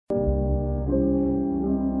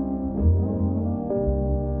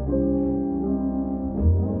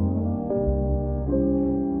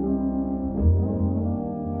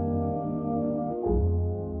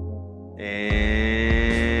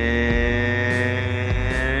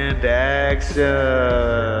Action.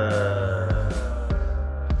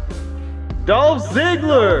 Dolph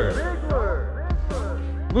Ziggler,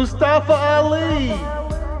 Mustafa Ali,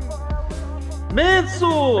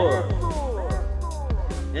 Mansoor,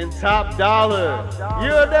 and Top Dollar.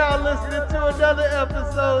 You're now listening to another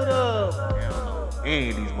episode of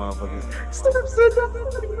and these motherfuckers.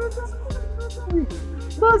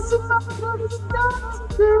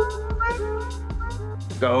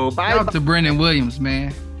 Go bye. Shout out to Brendan Williams,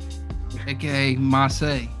 man, aka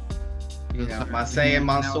Marseille. You know, Marseille and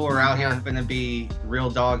Mansour out here finna be real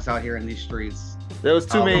dogs out here in these streets. There was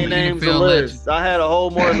too many names to list. I had a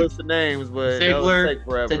whole more list of names, but Ziggler,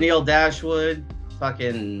 Tennille Dashwood,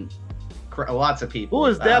 fucking lots of people.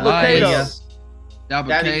 Who is Dabba-Kato?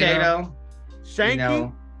 Dabba-Kato. Shanky? You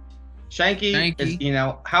know, Shanky is, you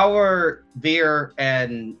know, how are Veer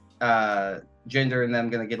and Jinder and them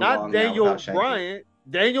gonna get along? Not Daniel Bryant.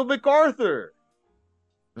 Daniel MacArthur.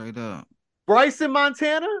 Straight up. Bryson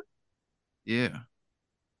Montana? Yeah.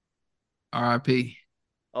 R.I.P.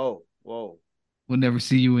 Oh, whoa. We'll never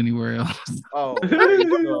see you anywhere else. Oh, he's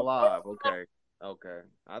still alive. Okay.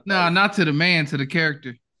 No, not to the man, to the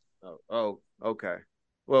character. Oh, okay.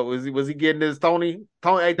 Well, was he getting his Tony?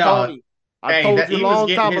 Hey, no. Tony. I told you a long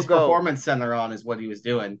time his ago. Performance center on is what he was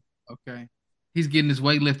doing. Okay. He's getting his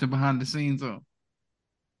weightlifter behind the scenes on.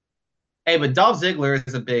 Hey, but Dolph Ziggler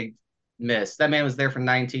is a big miss. That man was there for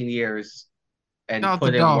 19 years and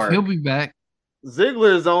put in work. He'll be back.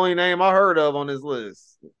 Ziggler is the only name I heard of on this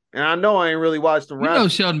list. And I know I ain't really watched him. You know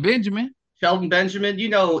Shelton Benjamin. Shelton Benjamin. You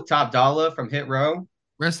know Top Dollar from Hit Row.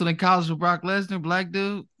 Wrestling college with Brock Lesnar, black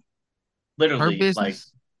dude. Literally, like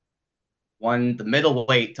won the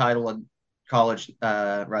middleweight title in college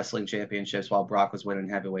wrestling championships while Brock was winning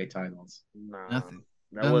heavyweight titles. Nah, nothing.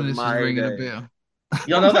 That wasn't my ringing a bell.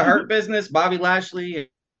 You don't know the Hurt Business? Bobby Lashley.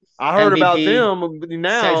 I heard about them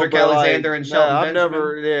now. Cedric Alexander and Shelton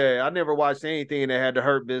Benjamin. I never watched anything that had the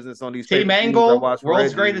Hurt Business on these. Team Angle,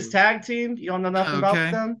 world's greatest tag team. You don't know nothing about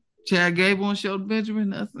them? Chad Gable and Shelton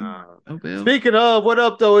Benjamin, nothing. No. Speaking of, what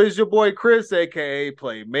up though? Is your boy Chris, aka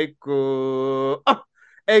Playmaker,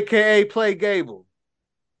 aka Play Gable,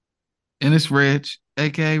 and it's Reg,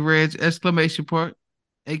 aka Reg exclamation point,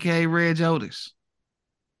 aka Reg Otis.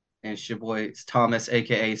 And it's your boy it's Thomas,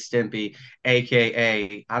 aka Stimpy,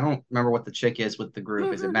 aka I don't remember what the chick is with the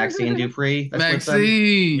group. Is it Maxine Dupree?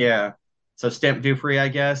 Maxine. Yeah. So Stimp Dupree, I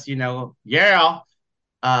guess. You know. Yeah.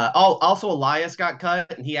 Also Elias got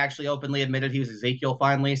cut, and he actually openly admitted he was Ezekiel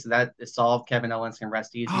finally, so that is solved. Kevin Owens can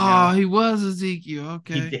rest easy. Oh, he was Ezekiel.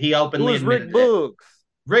 Okay. He openly admitted Rick Boogs.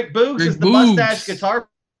 Rick Boogs is the mustache guitar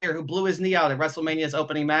player who blew his knee out at WrestleMania's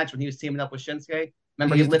opening match when he was teaming up with Shinsuke.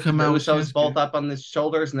 Remember, he lifted the Usos both up on his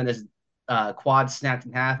shoulders, and then his quad snapped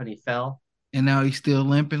in half, and he fell. And now he's still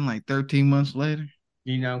limping, like 13 months later.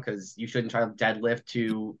 You know, because you shouldn't try to deadlift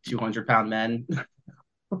two 200-pound men.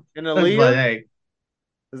 And Aaliyah, but, hey,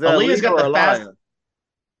 Aaliyah's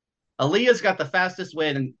got the fastest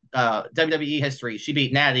win in WWE history. She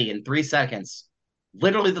beat Natty in 3 seconds.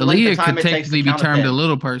 Literally, the length of time it takes to be termed a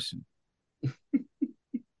little person.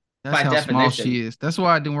 That's by how definition. Small she is. That's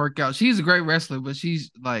why I didn't work out. She's a great wrestler, but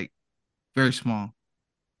she's like very small.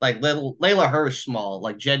 Like little Layla Hirsch small,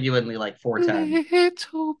 like genuinely like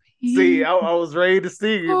 4'10". See, I was ready to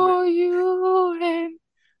see you. For you and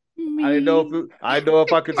me. I didn't know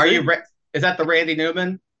if I could. Is that the Randy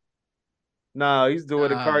Newman? No, he's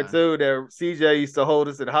doing a cartoon that CJ used to hold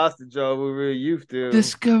us at hostage on when we were youth.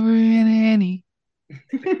 Discovery and Annie.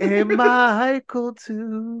 And Michael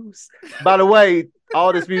too. By the way,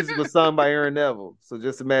 all this music was sung by Aaron Neville. So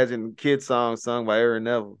just imagine kid songs sung by Aaron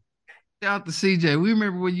Neville. Shout out to CJ. We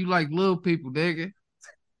remember when you like little people, nigga.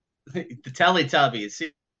 The Teletubbies.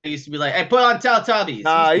 He used to be like, hey, put on Teletubbies.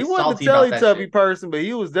 Nah, he wasn't a Teletubby person, but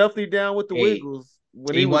he was definitely down with the Wiggles.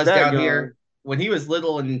 When he was down here. When he was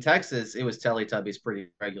little in Texas, it was Teletubbies pretty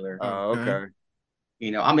regular. Oh, okay.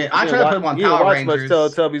 You know, I mean, I try to put him on Power Rangers. Much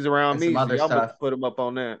Teletubbies around me. I'm gonna put him up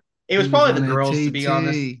on that. It was probably the girls, to be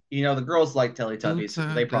honest. You know, the girls like Teletubbies,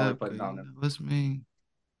 so they probably put it on them. What's me?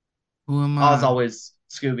 Who am I was always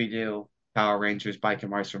Scooby-Doo, Power Rangers, Biker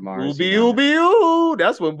Mice from Mars. Ooh.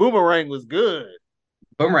 That's when Boomerang was good.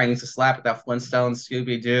 Boomerang used to slap with that Flintstones,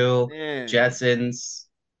 Scooby-Doo, Jetsons.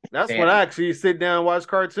 That's when I actually sit down and watch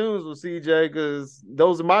cartoons with CJ, because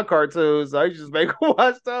those are my cartoons. I just make him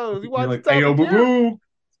watch those. You watch like, hey, yo, boo-boo.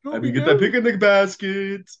 Let me get that picnic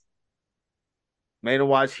basket. Made him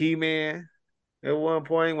watch He-Man at one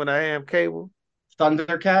point when I had cable.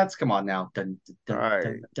 Thundercats? Come on now. Dun, dun, all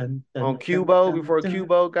right. Dun, on Cubo, before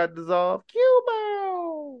Cubo got dissolved.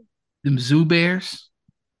 Cubo! Them Zoo Bears?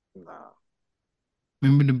 No.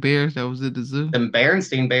 Remember the bears that was at the zoo? Them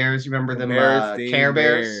Berenstein Bears. You remember them Care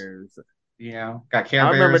Bears? You know, got Care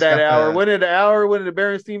Bears. I remember that hour. When did the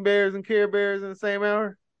Berenstein Bears and Care Bears in the same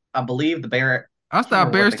hour? I believe the Bear. I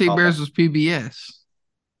thought Berenstein Bears was PBS.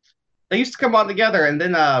 They used to come on together, and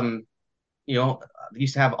then you know, they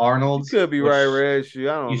used to have Arnold's. You could be right, Reg. I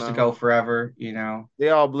don't know. Used to go forever, you know. They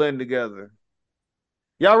all blend together.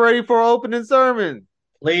 Y'all ready for opening sermon?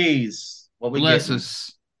 Please. What we bless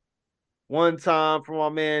us. One time for my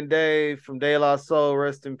man Dave from De La Soul,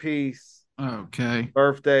 rest in peace. Okay.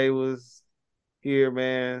 Birthday was here,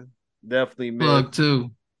 man. Definitely missed. Plug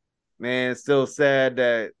too. Man, it's still sad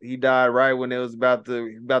that he died right when it was about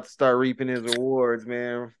to start reaping his rewards,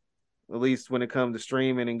 man. At least when it comes to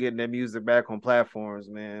streaming and getting that music back on platforms,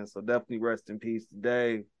 man. So definitely rest in peace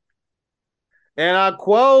today. And I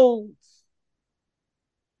quote,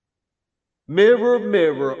 "Mirror,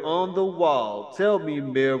 mirror on the wall, tell me,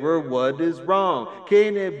 mirror, what is wrong?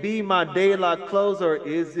 Can it be my de la clothes or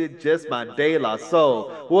is it just my de la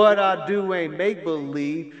soul? What I do ain't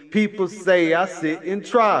make-believe. People say I sit and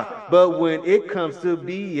try, but when it comes to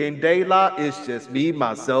being de la, it's just me,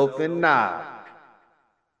 myself, and I."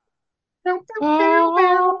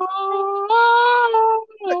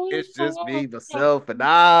 It's just me, myself, and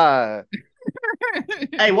I.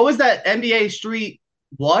 Hey, what was that NBA Street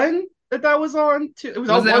 1 that was on? It was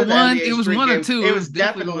on that one? It was Street 1 or games. 2. It was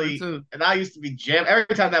definitely 1 or 2. And I used to be jammed. Every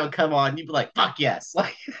time that would come on, you'd be like, fuck yes.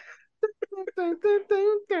 Like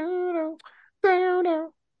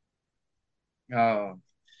oh.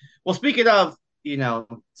 Well, speaking of, you know,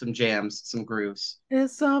 some jams, some grooves.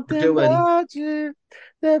 It's something about you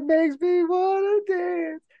that makes me want to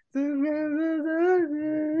dance.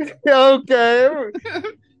 Okay.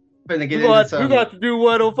 We got to do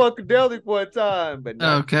one on Funkadelic one time, but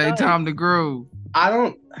okay, time to groove. I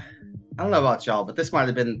don't know about y'all, but this might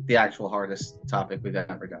have been the actual hardest topic we've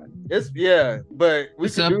ever done. But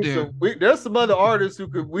there's some other artists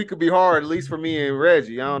we could be hard, at least for me and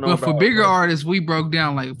Reggie. I don't know. But for bigger artists, we broke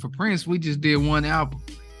down. Like for Prince, we just did one album.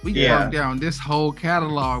 We broke down this whole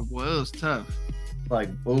catalog. Well, it was tough. Like,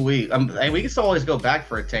 we can still always go back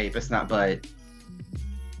for a tape. It's not, but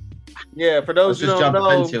yeah, for those who don't know,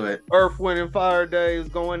 into it. Earth, Wind, and Fire Day is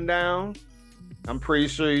going down. I'm pretty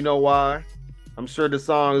sure you know why. I'm sure the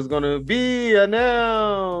song is going to be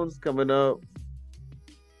announced coming up.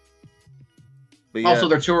 But also,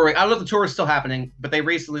 they're touring. I don't know if the tour is still happening, but they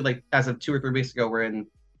recently, like, as of 2 or 3 weeks ago, were in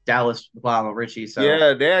Dallas with Lionel Richie. So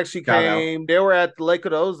yeah, they actually came. They were at the Lake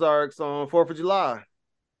of the Ozarks on 4th of July.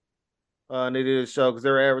 And they did a show because they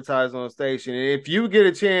were advertised on the station. And if you get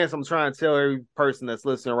a chance, I'm trying to tell every person that's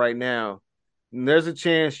listening right now, there's a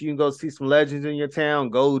chance you can go see some legends in your town,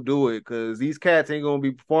 go do it, because these cats ain't going to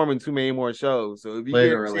be performing too many more shows. So if you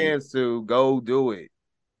get a chance to, go do it.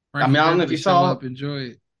 I mean, I don't know if you saw up, enjoy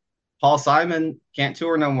it. Paul Simon can't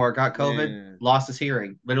tour no more, got COVID, lost his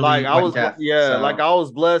hearing. Literally, I was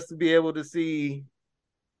blessed to be able to see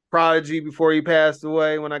Prodigy before he passed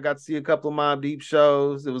away. When I got to see a couple of Mobb Deep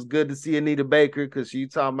shows, it was good to see Anita Baker because she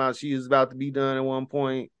talking about she was about to be done at one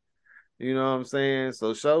point. You know what I'm saying?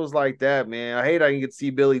 So shows like that, man. I hate I didn't get to see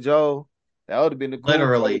Billy Joel. That would have been the cool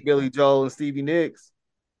literally Billy Joel and Stevie Nicks.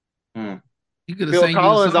 Phil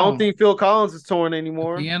Collins. I don't think Phil Collins is touring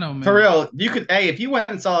anymore. Piano man. For real, you could. Hey, if you went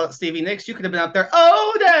and saw Stevie Nicks, you could have been out there.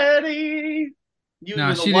 Oh, Daddy.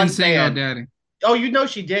 No, she didn't sing "Oh, Daddy." Oh, you know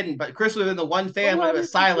she didn't, but Chris would have been the one fan when it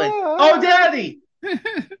was silent. Oh, Daddy!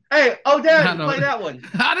 Hey, oh, Daddy, play that one.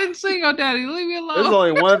 I didn't sing "Oh, Daddy." Leave me alone. There's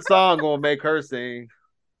only one song gonna make her sing,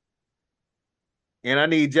 and I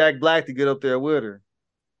need Jack Black to get up there with her.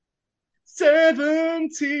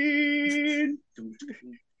 17.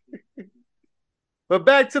 But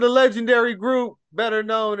back to the legendary group, better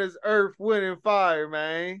known as Earth, Wind, and Fire,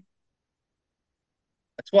 man.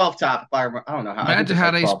 A 12 top, if I remember. I don't know how. Imagine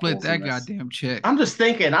how they split that goddamn check. I'm just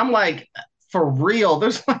thinking. I'm like, for real.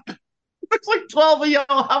 There's like 12 of y'all.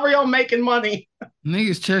 How are y'all making money?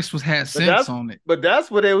 Niggas' checks had cents on it. But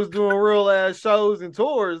that's what they was doing real ass shows and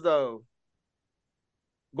tours though.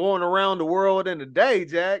 Going around the world in a day,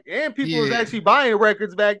 Jack. And people was actually buying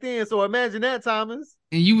records back then. So imagine that, Thomas.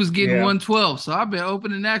 And you was getting 112. So I bet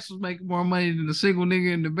opening acts was making more money than the single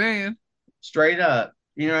nigga in the band. Straight up.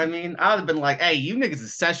 You know what I mean? I would have been like, hey, you niggas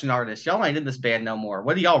is session artists. Y'all ain't in this band no more.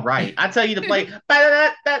 What do y'all write? I tell you to play. What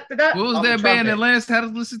was that band that Lance had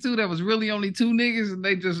us listen to that was really only 2 niggas and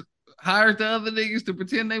they just hired the other niggas to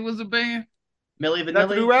pretend they was a band? Milli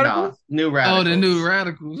Vanilli? New Radicals? No, New Radicals. Oh, the New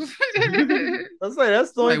Radicals. Let's say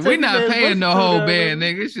that's the only we're not paying the whole band,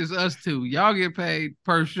 nigga. It's just us 2. Y'all get paid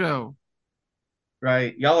per show.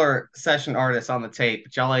 Right. Y'all are session artists on the tape,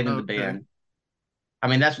 but y'all ain't in the band. I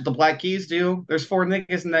mean, that's what the Black Keys do. There's 4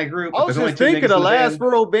 niggas in that group. I was just thinking the last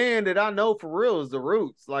real band that I know for real is the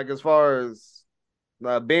Roots. Like as far as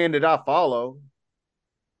a band that I follow.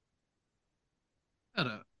 Shut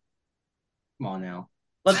up. Come on now.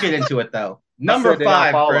 Let's get into it though. Number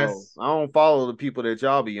 5, Chris. I don't follow the people that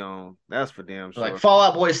y'all be on. That's for damn sure. Like Fall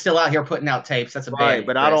Out Boy's still out here putting out tapes. That's a band.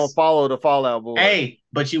 But Chris. I don't follow the Fall Out Boy. Hey,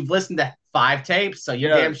 but you've listened to 5 tapes, so you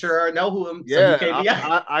damn sure know who him. Yeah,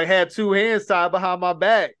 so I had 2 hands tied behind my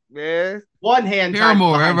back, man. 1 hand tied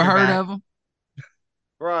Paramore, behind ever your heard back. of them?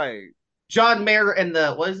 Right. John Mayer and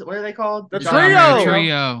the what are they called? The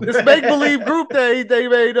trio. This make believe group they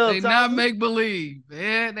made up. They not make believe,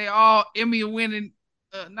 man. They all Emmy winning,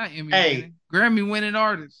 not Emmy winning, Grammy winning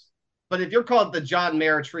artists. But if you're called the John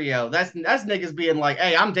Mayer trio, that's niggas being like,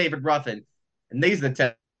 hey, I'm David Ruffin, and these are the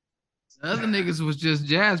 10. The other niggas was just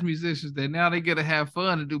jazz musicians that now they get to have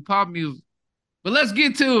fun and do pop music. But let's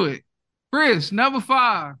get to it. Chris, number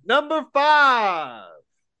 5. Number 5.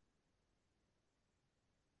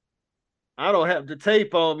 I don't have the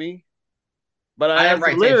tape on me, but I have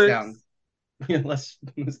the lyrics. Down. let's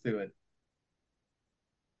do it.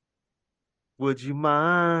 Would you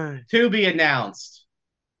mind? To be announced.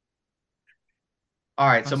 All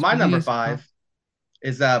right, so my number 5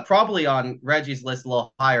 is probably on Reggie's list a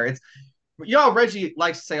little higher. It's Reggie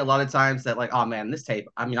likes to say a lot of times that like, oh man, this tape.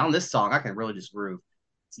 I mean, on this song, I can really just groove.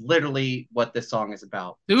 It's literally what this song is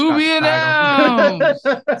about. To be announced.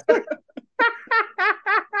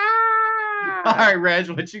 All right, Reg,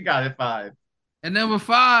 what you got at 5? At number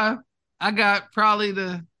 5, I got probably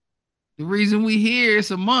the reason we here. It's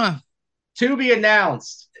a month. To be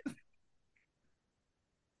announced.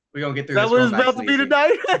 We're going to get through this. That was about to be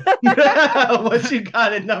tonight. What you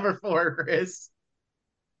got at number 4, Chris?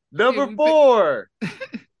 Number 4.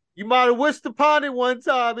 You might have wished upon it one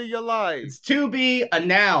time in your life. It's to be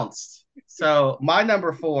announced. So my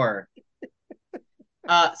number 4.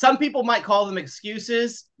 Some people might call them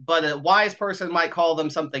excuses, but a wise person might call them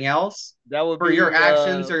something else. That would for be your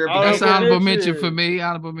actions or your behavior. That's honorable mention for me.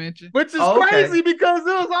 Honorable mention. Which is crazy because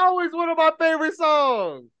it was always one of my favorite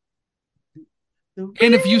songs.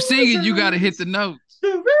 And if you sing it, you got to hit the notes.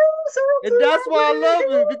 And that's why I love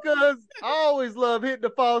it, because I always love hitting the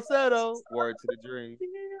falsetto. Word to the dream.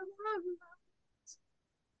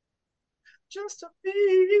 Just a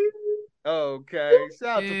be. Okay.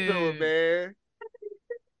 Shout out to Pillow Man.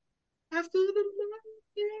 After the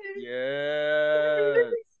night.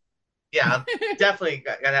 Yes. Yeah, definitely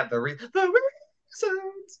gotta have the reasons.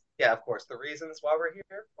 Yeah, of course, the reasons why we're here.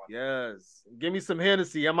 Yes. Give me some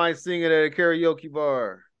Hennessy. I might sing it at a karaoke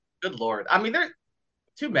bar. Good Lord. I mean, there's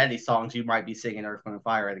too many songs you might be singing Earth, Wind, and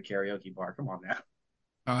Fire at a karaoke bar. Come on now.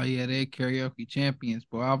 Oh, yeah, they're karaoke champions,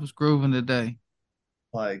 boy. I was grooving today.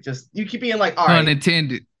 Like, just, you keep being like, all right.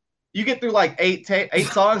 Unintended. You get through like 8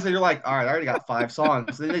 songs and you're like, all right, I already got 5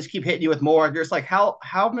 songs. And they just keep hitting you with more. You're just like, how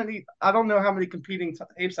many? I don't know how many competing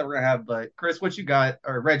tapes that we're gonna have, but Chris, what you got?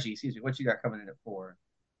 Or Reggie, excuse me, what you got coming in at 4?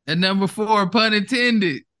 At number 4, pun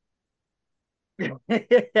intended. Is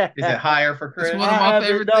it higher for Chris? It's one of my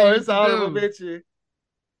favorite things. No, it's honorable mention.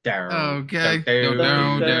 Okay.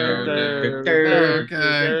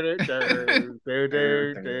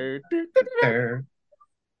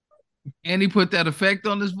 And he put that effect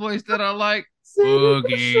on his voice that I like.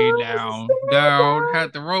 Boogie down, down.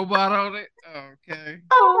 Had the robot on it. Okay.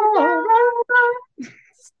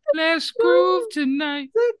 Let's groove tonight.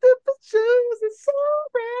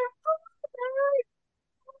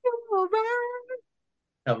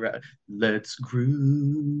 All right. Let's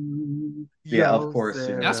groove. Yeah, of course.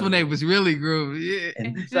 You know. That's when they was really groovy. Yeah.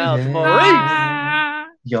 And sounds Maurice.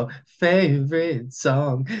 Your favorite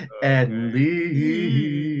song and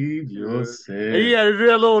leave yourself. You gotta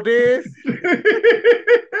do a little dance.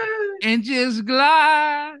 And just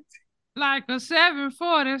glide like a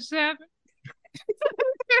 747.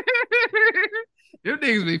 Them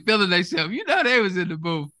niggas be feeling themselves. You know they was in the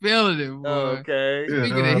booth feeling it, boy. Okay.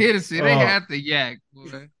 Speaking of Hennessy, they had the yak,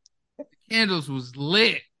 boy. The candles was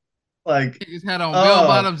lit. Like niggas had on bell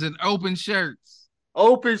bottoms and open shirts.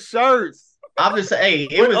 Open shirts. I'm just saying,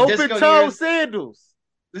 it was open toe sandals.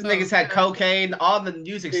 This niggas had cocaine on the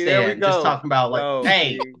music stand, just talking about like,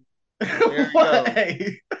 hey, what?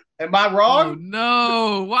 Hey, am I wrong? Oh,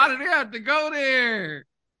 no, why did they have to go there?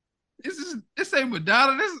 This ain't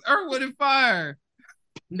Madonna. This is Earth, Wind, and Fire.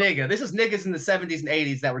 Nigga, this is niggas in the 70s and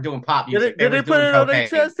 80s that were doing pop music. Did they put it on their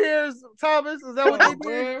chest hairs, Thomas? Is that what they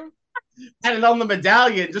did? Had it on the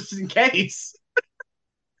medallion just in case.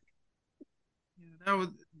 That was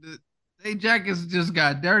they jackets just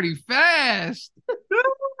got dirty fast.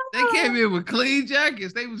 They came in with clean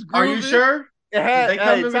jackets. They was grooving. Are you sure? They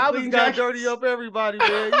come in with Thomas clean got jackets. dirty up everybody,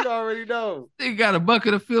 man. You already know. He got a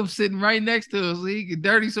bucket of filth sitting right next to him, so he can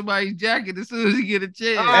dirty somebody's jacket as soon as he get a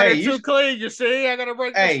chance. Hey, they're too clean. You see, I gotta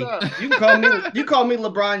break this up. You can call me. You call me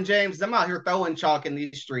LeBron James. I'm out here throwing chalk in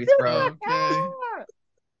these streets, bro. Okay.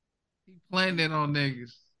 He playing it on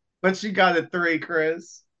niggas. But you got a 3,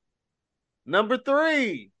 Chris. Number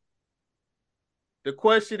 3. The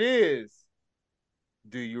question is,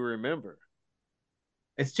 do you remember?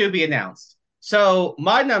 It's to be announced. So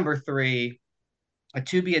my number 3, a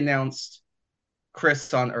to be announced,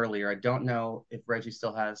 Chris on earlier. I don't know if Reggie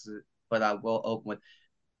still has it, but I will open with,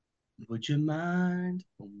 would you mind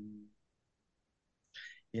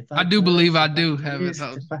if I do believe I do have it.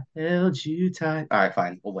 If I held you tight. All right,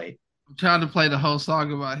 fine. We'll wait. I'm trying to play the whole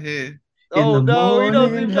song in my head. Oh no, he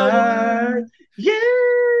doesn't even know the lyrics. Yeah.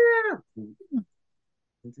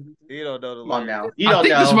 You don't know the Come on lyrics. now. You don't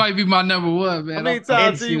know. This might be my number 1, man. How many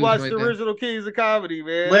times do you watch the original Kings of Comedy,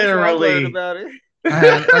 man? Literally. About it.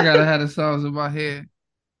 I gotta have the songs in my head.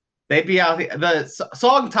 They be out here. The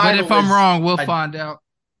song title. But if I'm wrong, we'll find out.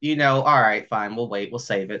 You know, all right, fine. We'll wait. We'll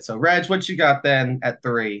save it. So, Reg, what you got then at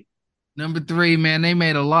 3? Number 3, man, they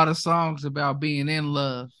made a lot of songs about being in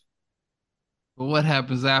love. But what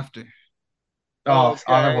happens after? Oh, okay.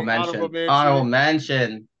 Honorable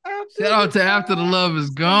mention. Shout out to After the Love Is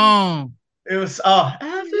Gone. It was After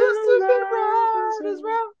the Love Is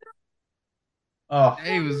Gone. Oh,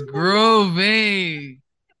 it was groovy.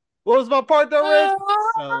 What was my part though, Reg?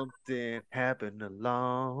 Something happened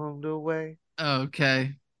along the way.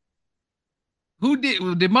 Okay. Who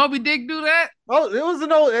did Moby Dick do that? Oh, it was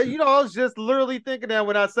an old. You know, I was just literally thinking that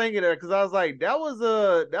when I sang it there because I was like, that was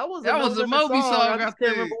a Moby song. I just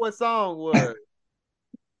can't remember what song was.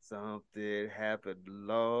 Something happened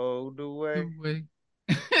along the way.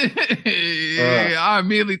 I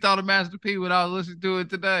immediately thought of Master P when I was listening to it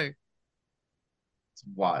today. It's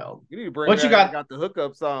wild. You need to bring what that, you got? Got the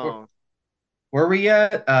hookup song. Where we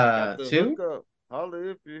at? 2. Holla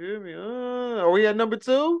if you hear me. Are we at number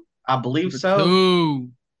 2? I believe number so. 2.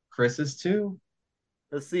 Chris is 2.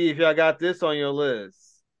 Let's see if y'all got this on your list.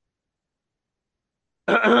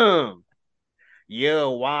 You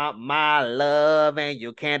want my love and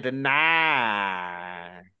you can't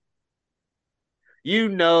deny. You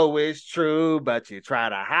know it's true, but you try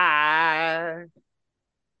to hide.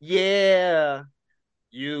 Yeah.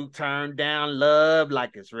 You turn down love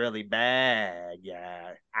like it's really bad.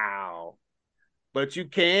 Yeah. Ow. But you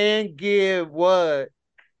can't give what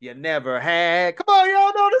you never had. Come on,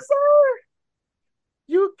 y'all know the song.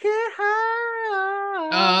 You can't hide.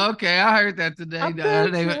 Oh, okay. I heard that today.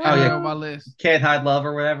 On my list. Can't hide love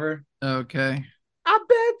or whatever. Okay. I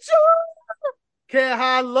bet you can't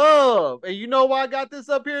hide love. And you know why I got this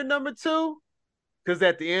up here at number 2? Because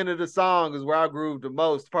at the end of the song is where I groove the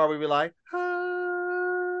most. Probably be like,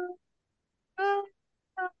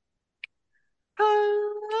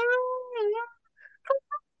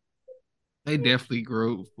 they definitely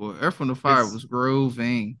groove. Boy, Earth, Wind & Fire was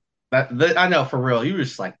grooving. I know, for real. You were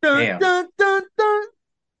just like, damn. Dun, dun, dun.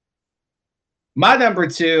 My number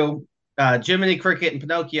 2, Jiminy Cricket and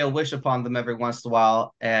Pinocchio wish upon them every once in a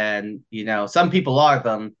while. And, you know, some people are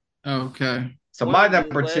them. Okay. So my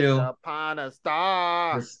number 2 upon a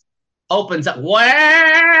star opens up.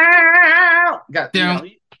 Wow!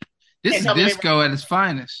 This is disco at its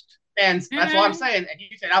finest. And that's what I'm saying. And you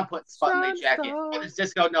said I'm putting spot in the jacket. What is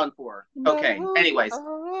disco known for? Okay. Anyways.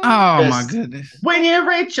 Oh my goodness. When you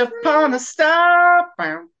reach upon a star.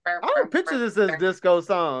 I don't picture this as a disco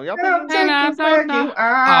song. Y'all you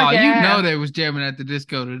know they was jamming at the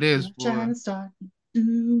disco to this.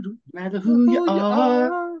 No matter who you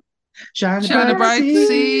are. Shine bright to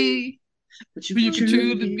see. But you can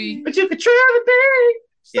truly be. But you can truly be.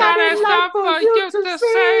 Yeah. That stuff for you to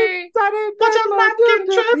say. But your life can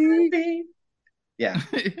truly be. Yeah.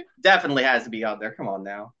 Definitely has to be out there. Come on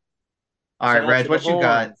now. All right, Reg, what you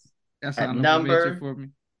got? That's at number for me.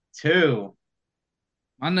 2.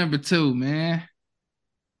 My number 2, man.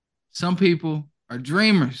 Some people are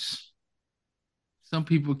dreamers. Some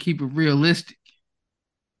people keep it realistic.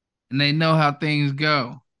 And they know how things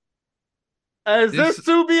go. Is this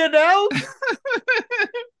to be announced?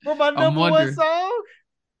 For my number 1 song?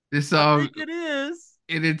 This song, I think it is.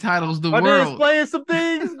 It entitles the world. Are they explaining some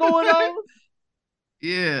things going on?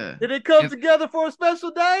 Yeah. Did it come together for a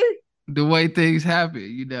special day? The way things happen,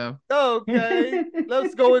 you know. Okay.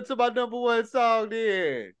 Let's go into my number 1 song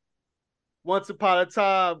then. Once Upon a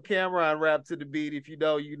Time, Cameron rapped to the beat. If you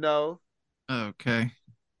know, you know. Okay.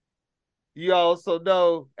 You also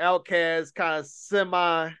know Outkast kind of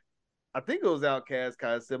semi. I think it was Outkast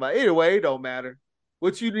kind of semi. Anyway, it don't matter.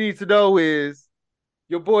 What you need to know is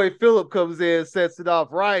Your boy Philip comes in and sets it off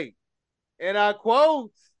right. And I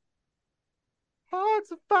quote,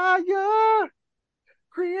 hearts of fire,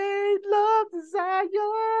 create love,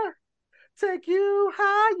 desire, take you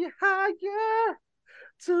higher, higher,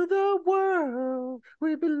 to the world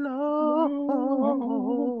we belong.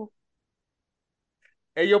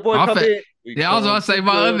 And your boy come in. Yeah, I was gonna say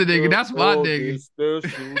my other nigga. That's my nigga. This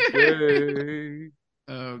special day.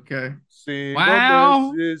 Okay. Sing wow.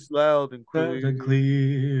 a message loud and clear. Loud and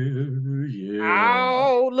clear. Yeah.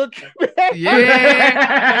 Oh, look at that.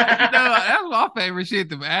 Yeah. That's my favorite shit.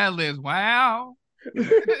 The ad-libs. Wow.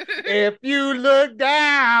 If you look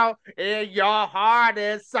down in your heart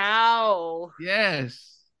and soul.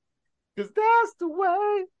 Yes. Because that's the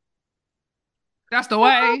way. That's the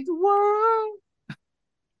way. The world.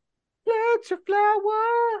 Let your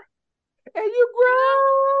flower. And you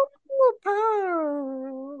grow a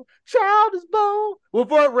pearl. Child is born. With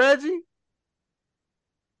what, Reggie?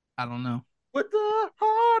 I don't know. With the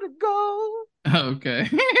heart of gold. Okay.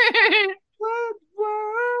 What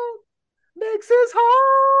world makes his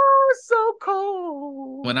heart so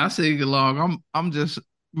cold? When I sing along, I'm just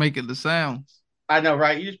making the sounds. I know,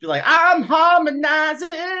 right? You just be like, I'm harmonizing.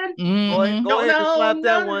 Mm-hmm. Go ahead and slap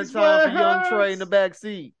that one time for young Trey in the back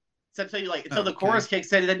seat. So until the chorus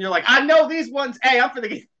kicks in, and then you're like, I know these ones. Hey, I'm for the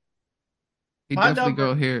game. He definitely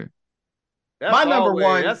go here. That's my number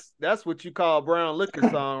one. That's what you call brown liquor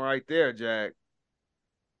song right there, Jack.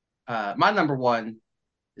 My number one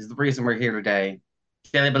is the reason we're here today.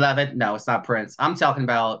 Dearly beloved, no, it's not Prince. I'm talking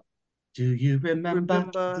about. Do you remember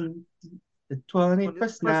the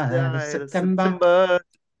 21st night of September?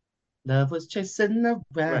 Love was chasing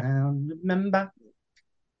around. Remember?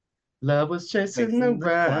 Love was chasing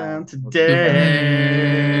around today.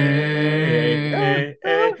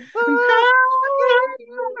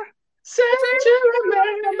 Said you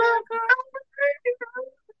remember.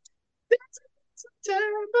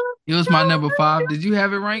 It was my number 5. Did you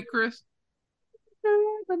have it ranked, Chris?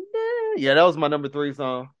 Yeah, that was my number 3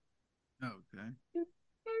 song. Okay.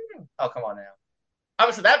 Oh, come on now.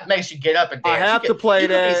 Obviously, that makes you get up and dance. I have to play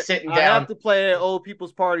that. Sitting I have to play at old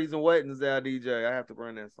people's parties and weddings that DJ. I have to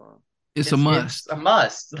run that song. It's a must. It's a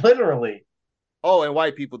must, literally. Oh, and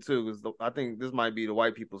white people too. I think this might be the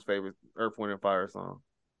white people's favorite Earth, Wind, and Fire song.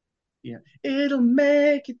 Yeah. It'll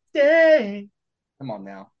make a day. Come on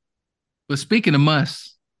now. But speaking of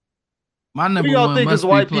must, my number what do y'all one think must is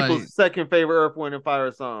white be played. people's second favorite Earth, Wind, and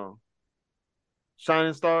Fire song?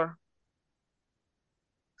 Shining Star?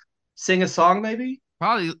 Sing a song, maybe?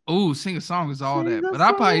 Probably, sing a song is all that. But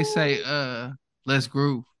I'll probably say Let's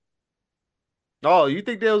Groove. Oh, you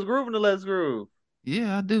think they was grooving to Let's Groove?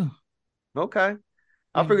 Yeah, I do. Okay.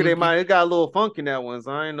 I figured they might. It got a little funk in that one,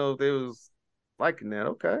 so I didn't know if they was liking that.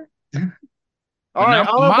 Okay. All right.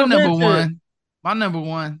 My number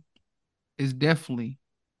one is definitely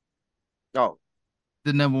the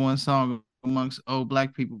number one song amongst old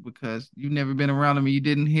black people because you've never been around them and you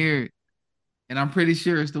didn't hear it. And I'm pretty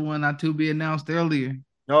sure it's the one I to be announced earlier.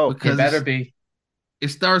 Oh, it better be. It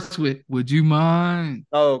starts with "Would you mind?"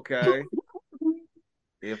 Okay.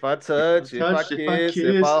 If I touch, if I kiss,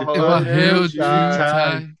 if I held you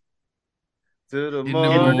tight to the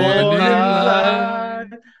morning light.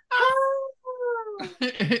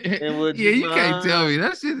 You can't tell me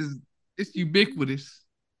that shit it's ubiquitous.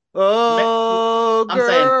 Oh,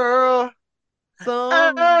 girl,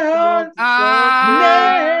 never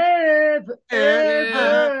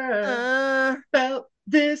ever felt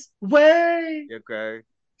this way. Okay.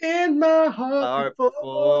 In my heart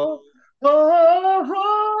before. I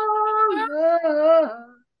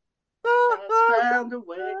found a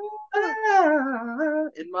way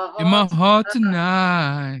in my heart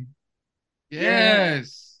tonight.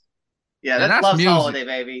 Yes. Yeah, that's Love's music. Holiday,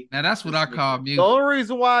 baby. Now that's what I call music. The only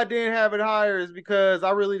reason why I didn't have it higher is because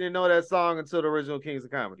I really didn't know that song until the original Kings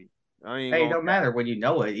of Comedy. It don't matter when you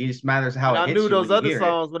know it. It just matters how it hits you. I knew those other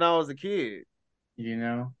songs when I was a kid. You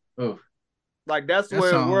know? Oof. Like that's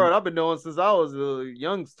where the world I've been knowing since I was a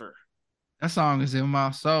youngster. That song is in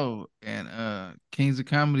my soul. And Kings of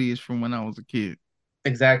Comedy is from when I was a kid.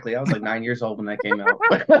 Exactly. I was like 9 years old when that came out.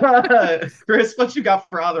 Chris, what you got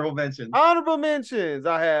for honorable mentions? Honorable mentions.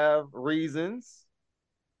 I have Reasons,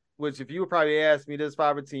 which if you would probably ask me this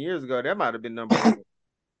 5 or 10 years ago, that might have been number 1.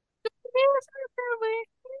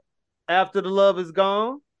 After the Love Is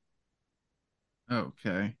Gone.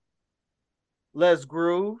 Okay. Let's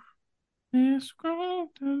Groove. Let's groove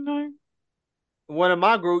tonight. One of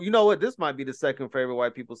my group, you know what? This might be the second favorite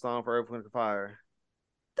white people song for Earth, Wind, and Fire.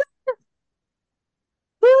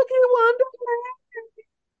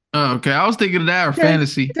 Oh, okay. I was thinking of that or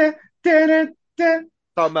Fantasy. Talking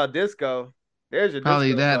about disco. There's your Probably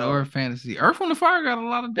disco that song. or fantasy. Earth, Wind, and Fire got a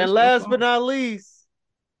lot of disco And last songs. but not least,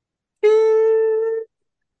 keep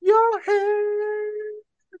your head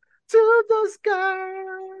to the sky.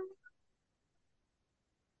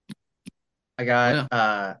 I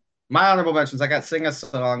got my honorable mentions. I got Sing a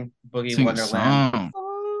Song, Boogie Sing a Wonderland. song.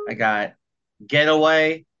 I got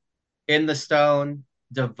Getaway, In the Stone,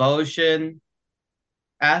 Devotion,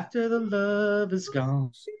 After the Love Is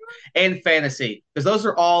Gone, and Fantasy. Because those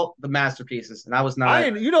are all the masterpieces. And I was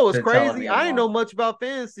not. You know what's to tell crazy? any of I them didn't know all. much about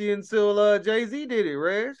fantasy until Jay-Z did it,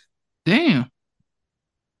 Reg. Damn.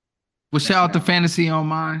 Well, shout out to Fantasy on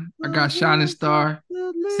mine. I got Shining Star.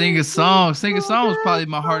 Sing a Song. Sing a Song was probably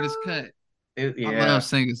my hardest cut. I love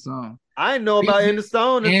Sing a Song. I didn't know about In the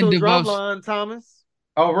Stone until Drumline, Thomas.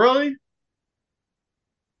 Oh, really?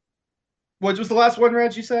 What was the last one,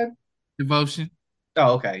 Reg, you said? Devotion.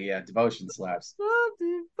 Oh, okay. Yeah, Devotion slaps.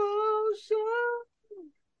 Devotion.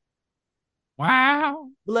 Wow.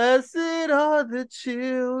 Blessed are the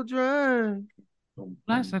children.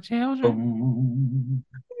 Bless the children.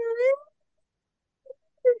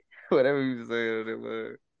 Whatever you said, it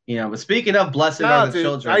was. You know, but speaking of blessed are the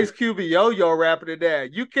children, Ice Cube and Yo-Yo rapping to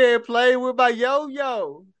that. You can't play with my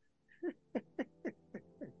yo-yo.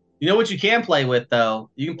 You know what you can play with, though?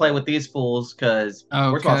 You can play with these fools because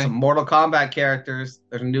we're talking about some Mortal Kombat characters.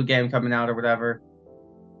 There's a new game coming out or whatever.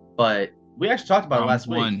 But we actually talked about it last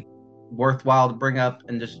week. Worthwhile to bring up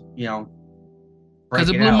and just, you know, because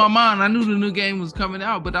it blew my mind. I knew the new game was coming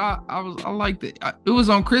out, but I liked it. It was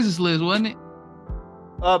on Chris's list, wasn't it?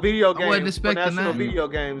 Video games. I wasn't expecting that. Video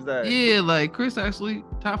games day. Yeah, like Chris actually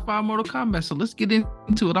top 5 Mortal Kombat. So let's get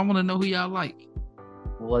into it. I want to know who y'all like.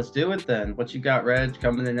 Well, let's do it then. What you got, Reg,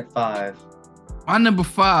 coming in at 5? My number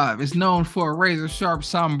 5 is known for a razor sharp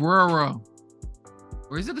sombrero.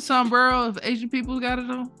 Or is it a sombrero if Asian people got it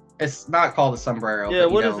on? It's not called a sombrero. Yeah,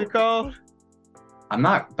 what is it called? I'm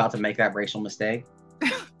not about to make that racial mistake.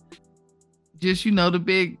 Just,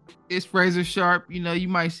 it's razor sharp. You know, you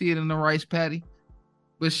might see it in the rice patty.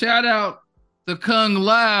 But shout out to Kung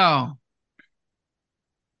Lao.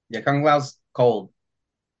 Yeah, Kung Lao's cold.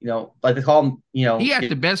 You know, like they call him, you know. He had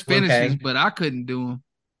the best finishes, but I couldn't do him.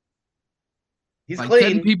 He's like clean.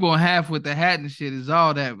 Cutting people in half with the hat and shit is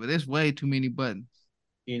all that, but it's way too many buttons.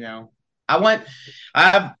 You know, ones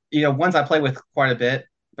I play with quite a bit,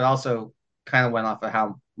 but also kind of went off of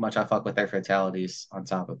how much I fuck with their fatalities on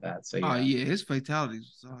top of that. So yeah. Oh yeah, his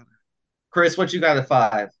fatalities was all that. Chris, what you got at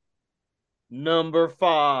 5? Number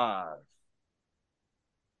 5.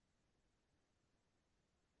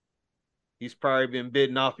 He's probably been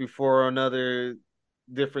bitten off before on other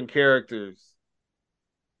different characters.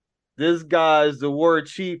 This guy is the war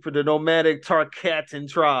chief of the nomadic Tarkatan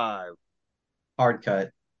tribe. Hard cut.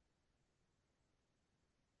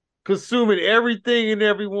 Consuming everything and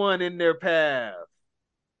everyone in their path.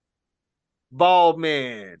 Bald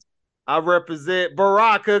man. I represent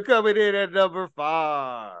Baraka coming in at number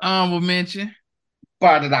 5. Honorable mention.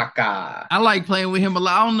 Baraka. I like playing with him a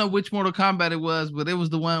lot. I don't know which Mortal Kombat it was, but it was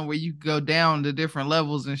the one where you go down to different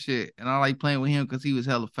levels and shit. And I like playing with him because he was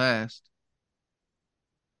hella fast.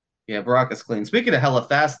 Yeah, Baraka's clean. Speaking of hella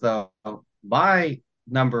fast, though, my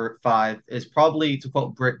number 5 is probably, to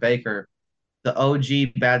quote Britt Baker, the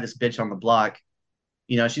OG baddest bitch on the block.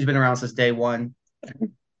 You know, she's been around since day one,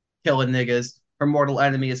 killing niggas. Her mortal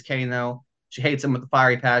enemy is Kano. She hates him with a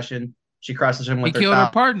fiery passion. She crushes him with her killed her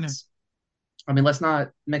partner. I mean, let's not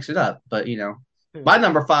mix it up, but you know, my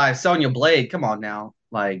number 5, Sonya Blade. Come on now,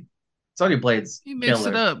 like Sonya Blade's. He mixed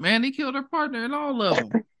it up, man. He killed her partner in all of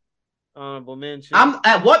them. Honorable mention.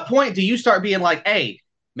 At what point do you start being like, hey,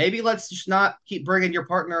 maybe let's just not keep bringing your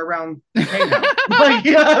partner around Kano? Like,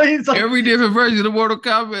 yeah, like, every different version of Mortal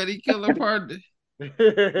Kombat, he killed her partner.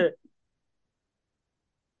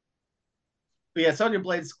 But yeah, Sonya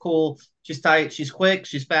Blade's cool. She's tight. She's quick.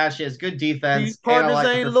 She's fast. She has good defense. These partners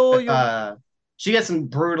ain't loyal. She gets some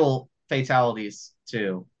brutal fatalities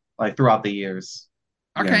too, like throughout the years.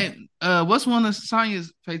 I can't. What's one of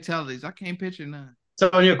Sonya's fatalities? I can't picture none.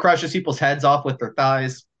 Sonya crushes people's heads off with her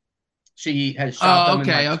thighs. She has shot them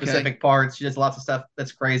in specific parts. She does lots of stuff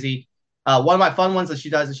that's crazy. One of my fun ones that she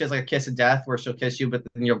does is she has like a kiss of death where she'll kiss you, but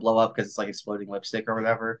then you'll blow up because it's like exploding lipstick or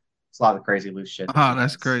whatever. It's a lot of crazy loose shit. Oh,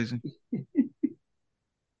 that's crazy.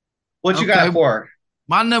 What you got for?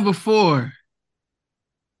 My number 4.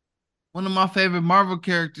 One of my favorite Marvel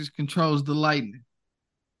characters controls the lightning.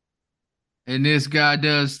 And this guy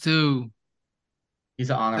does too. He's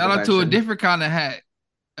an honorable mention. Shout out to a different kind of hat.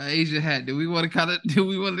 An Asian hat. Do we want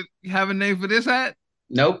to have a name for this hat?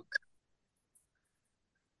 Nope.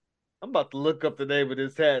 I'm about to look up the name of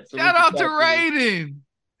this hat. Shout out to Raiden.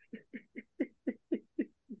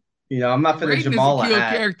 I'm not finna Raiden Jamal is a kill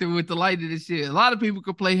hat. character with the light of this shit. A lot of people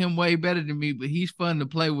could play him way better than me, but he's fun to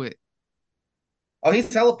play with. Oh,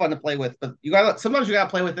 he's hella fun to play with, but sometimes you gotta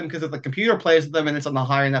play with him because if the computer plays with him and it's on the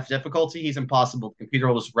high enough difficulty, he's impossible. The computer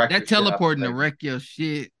will just wreck that your teleporting to wreck your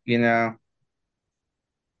shit.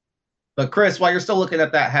 But Chris, while you're still looking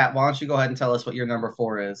at that hat, why don't you go ahead and tell us what your number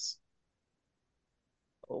 4 is?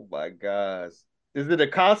 Oh my gosh. Is it a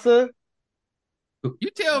casa?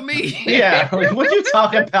 You tell me. Yeah, what you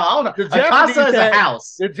talking about? I don't know. A casa is a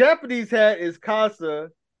house. The Japanese hat is casa.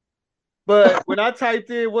 But when I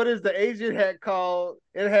typed in what is the Asian hat called,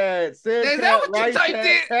 it had sand hat, rice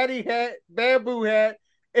hat, patty hat, bamboo hat,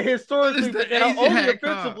 and historically, only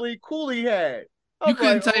offensively, coolie hat. You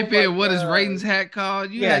couldn't type in what is Raiden's hat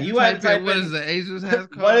called. You had to type in what is the Asian's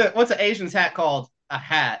hat called. What's an Asian's hat called? A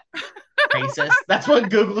hat. Racist. That's what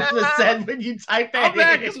Google should have said when you typed that. I'm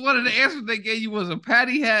mad because one of the answers they gave you was a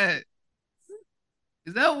patty hat.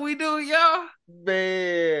 Is that what we do, y'all?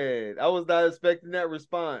 Man, I was not expecting that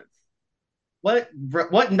response. What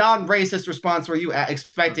non-racist response were you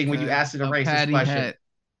expecting when you asked it a racist question? Hat.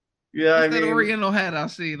 Yeah, that's that Oriental hat I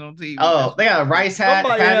seen on TV. Oh, they got a rice hat,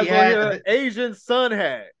 somebody patty has hat, an Asian sun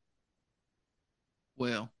hat.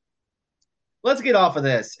 Well, let's get off of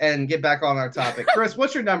this and get back on our topic. Chris,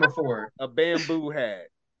 what's your number 4? A bamboo hat.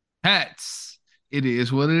 Hats. It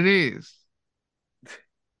is what it is.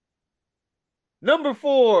 Number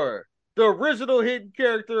 4, the original hidden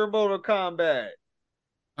character in Mortal Kombat.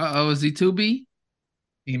 Is he 2B?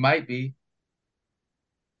 He might be.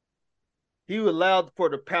 He allowed for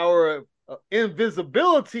the power of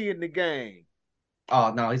invisibility in the game.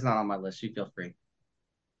 Oh, no, he's not on my list. You feel free.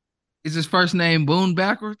 Is his first name Boone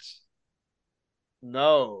backwards?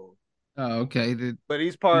 No. Oh, okay. But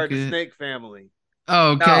he's part of the Snake family.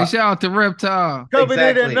 Oh, okay. No. Shout out to Reptile. Coming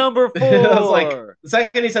in at number 4. I was like, the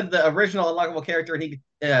second he said the original unlockable character and he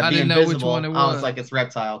I didn't know which one it was. I was like, it's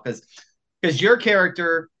Reptile because your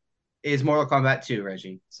character is Mortal Kombat 2,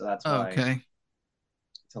 Reggie. So that's why. Okay.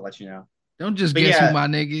 To let you know. Don't just guess who my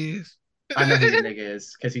nigga is. I know who your nigga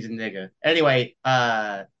is because he's a nigga. Anyway,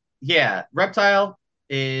 yeah, Reptile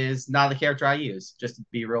is not the character I use. Just to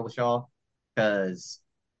be real with y'all, because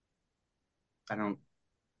I don't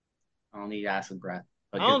need acid breath.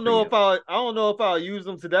 I don't know if I'll use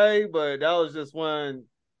them today, but that was just one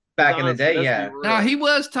back in the day. Yeah, nah, he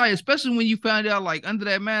was tight, especially when you found out like under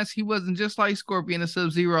that mask he wasn't just like Scorpion and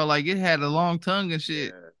Sub-Zero. Like it had a long tongue and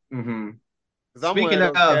shit. Yeah. Mm-hmm. Speaking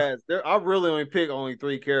of, I really only pick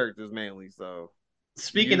 3 characters mainly. So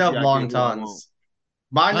speaking of long tongues,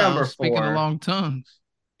 my number 4. Speaking of long tongues,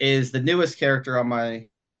 is the newest character on my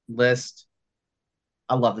list.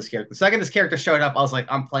 I love this character. The second this character showed up, I was like,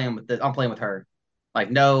 I'm playing with this. I'm playing with her. Like,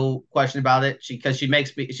 no question about it.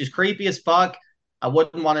 She's creepy as fuck. I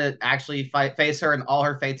wouldn't want to actually face her, and all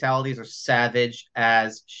her fatalities are savage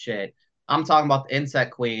as shit. I'm talking about the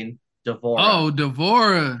Insect Queen, Devora. Oh,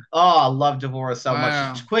 Devora. Oh, I love Devora so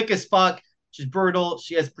much. She's quick as fuck. She's brutal.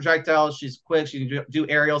 She has projectiles. She's quick. She can do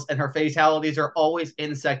aerials, and her fatalities are always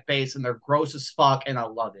insect-based, and they're gross as fuck, and I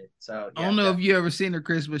love it. So yeah, I don't know if you ever seen her,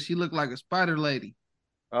 Chris, but she looked like a spider lady.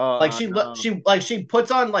 She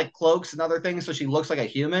puts on like cloaks and other things, so she looks like a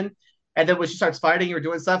human. And then when she starts fighting or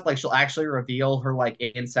doing stuff, like she'll actually reveal her like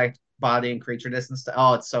insect body and creatureness and stuff.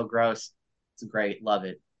 Oh, it's so gross. It's great. Love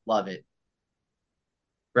it. Love it.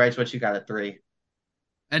 Bryce, what you got at 3?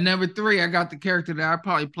 At number 3, I got the character that I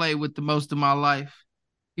probably played with the most of my life.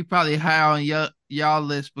 He probably high on y'all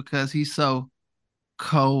list because he's so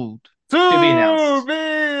cold. To be announced.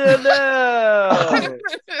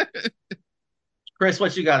 Chris,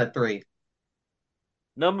 what you got at 3?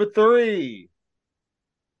 Number 3.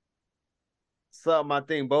 Something I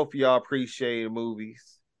think both of y'all appreciate in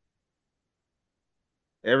movies.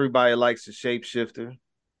 Everybody likes a shapeshifter.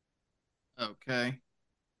 Okay.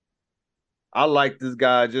 I like this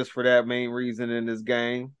guy just for that main reason in this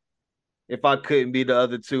game. If I couldn't be the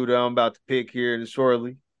other 2 that I'm about to pick here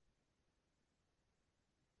shortly.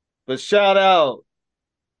 But shout out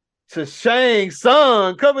to Shang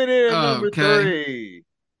Tsung coming in at number 3.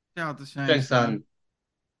 Shout out to Shang Tsung.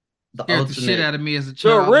 The scared the shit out of me as a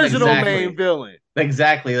child. The original main villain.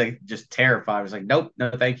 Exactly. Like just terrified. I was like, nope,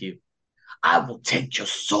 no, thank you. I will take your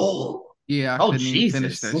soul. Yeah, I couldn't even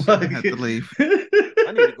finish that shit. I had to leave.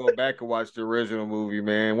 I need to go back and watch the original movie,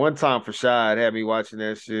 man. One time for Shad had me watching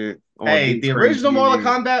that shit. Hey, the original Mortal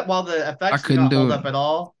Kombat, while the effects do not hold up at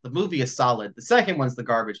all, the movie is solid. The second one's the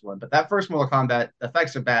garbage one, but that first Mortal Kombat, the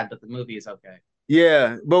effects are bad, but the movie is okay.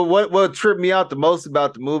 Yeah, but what tripped me out the most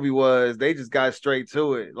about the movie was they just got straight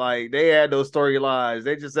to it. Like they had those storylines.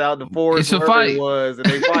 They just out in the forest It's a wherever it fight. was, and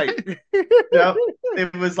they fight. Yep.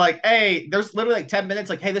 It was like, hey, there's literally like 10 minutes,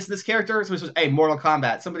 like, hey, this is this character. So it was, hey, Mortal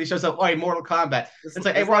Kombat. Somebody shows up, oh, hey, Mortal Kombat. It's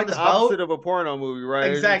like, hey, It's we're on like the this boat. opposite of a porno movie,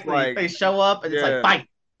 right? It's just Exactly. like, They show up and it's like, yeah, fight.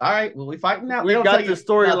 All right, well, we fighting now. They we don't tell got you this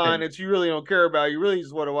storyline nothing, that you really don't care about. You really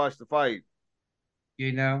just want to watch the fight.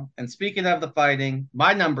 you know? And speaking of the fighting,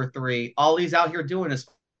 my number three, all he's out here doing is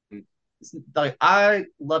like, I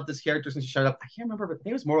love this character since he showed up. I can't remember, but I think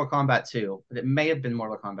it was Mortal Kombat 2, but it may have been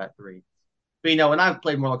Mortal Kombat 3. But, you know, when I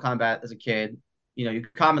played Mortal Kombat as a kid, you know, you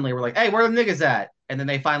commonly were like, hey, where are the niggas at? And then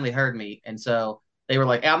they finally heard me. And so they were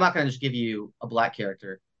like, hey, I'm not going to just give you a black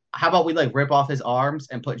character. How about we like rip off his arms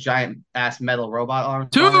and put giant ass metal robot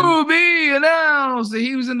arms on him? To be announced that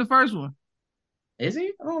he was in the first one. Is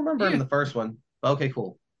he? I don't remember him Yeah. in the first one. Okay,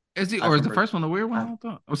 cool. Is he, or is the first one the weird one? I don't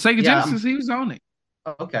know. Or Sega Yeah, Genesis, he was on it.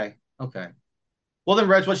 Okay. Well, then,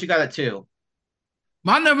 Reg, what you got at two?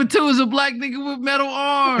 My number two is a black nigga with metal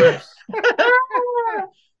arms.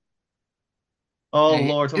 Oh, Hey,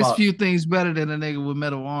 Lord. it's few things better than a nigga with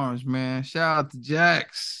metal arms, man. Shout out to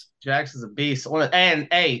Jax. Jax is a beast. And,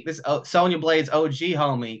 hey, this Sonya Blade's OG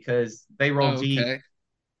homie, because they rolled deep.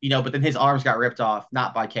 You know, but then his arms got ripped off,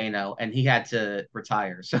 not by Kano, and he had to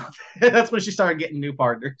retire. So that's when she started getting new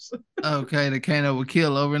partners. Okay, the Kano would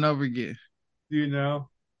kill over and over again. You know?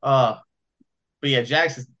 But yeah,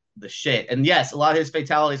 Jax is the shit. And yes, a lot of his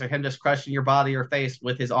fatalities are him just crushing your body or face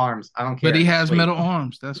with his arms. I don't care. But he has metal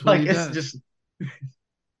arms. That's what like, he it's does. just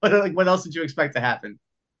like, what else did you expect to happen?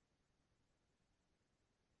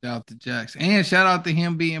 Shout out to Jax. And shout out to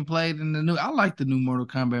him being played in the new. I like the new Mortal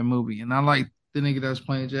Kombat movie, and I like the nigga that was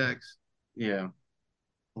playing Jax. Yeah.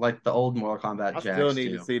 Like the old Mortal Kombat Jax. I still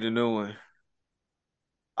need to see the new one.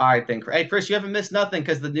 All right, then. Hey, Chris, you haven't missed nothing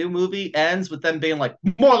because the new movie ends with them being like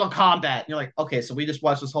Mortal Kombat. And you're like, okay, so we just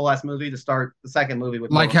watched this whole last movie to start the second movie with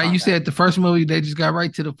like Mortal how Kombat. you said the first movie they just got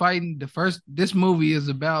right to the fighting. This movie is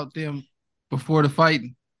about them before the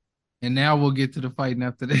fighting, and now we'll get to the fighting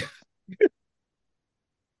after that.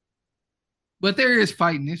 But there is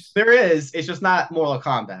fighting. There is. It's just not Mortal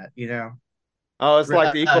Kombat, you know? Oh, it's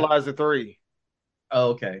like the Equalizer 3. Oh,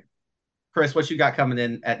 okay. Chris, what you got coming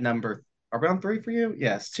in at number? Are we on 3 for you?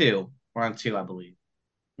 Yes, 2. We're on 2, I believe.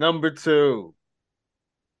 Number 2.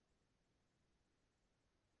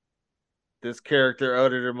 This character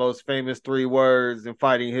uttered the most famous 3 words in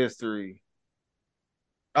fighting history.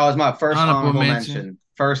 Oh, it's my first honorable mention.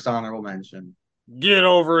 First honorable mention. Get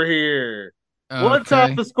over here. Okay. What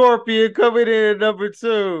type of Scorpion coming in at number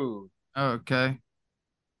 2? Okay.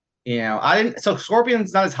 You know, I didn't. So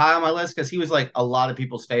Scorpion's not as high on my list because he was like a lot of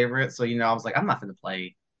people's favorite. So, you know, I was like, I'm not going to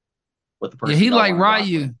play with the person. Yeah, he like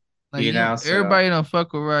Ryu. Like, you know, everybody don't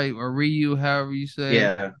fuck with Ryu or Ryu, however you say.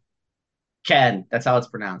 Yeah. Ken. That's how it's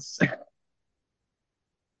pronounced.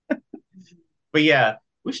 But yeah,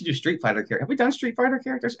 we should do Street Fighter characters. Have we done Street Fighter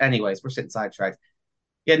characters? Anyways, we're sitting sidetracked.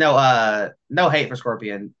 Yeah, no hate for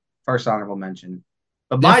Scorpion. First honorable mention.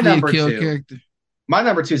 But my number 2 character. My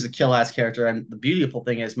number 2 is a kill ass character, and the beautiful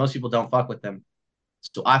thing is most people don't fuck with him.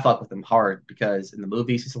 So I fuck with him hard because in the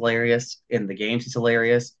movies he's hilarious, in the games he's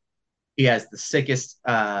hilarious. He has the sickest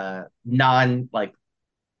non like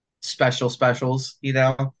specials, you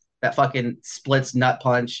know, that fucking splits nut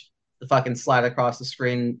punch, the fucking slide across the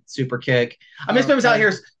screen super kick. I mean, this movie's out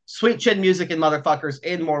here sweet chin music and motherfuckers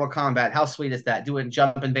in Mortal Kombat. How sweet is that? Doing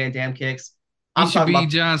jumping Van Damme kicks. He should be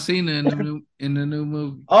John Cena in the new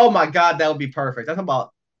movie. Oh my god, that would be perfect. I'm talking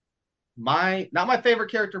about not my favorite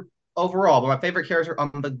character overall, but my favorite character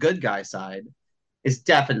on the good guy side is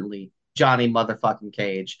definitely Johnny motherfucking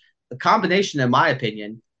Cage. The combination, in my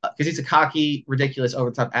opinion, because he's a cocky, ridiculous,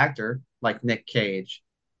 over-the-top actor like Nick Cage,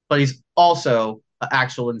 but he's also an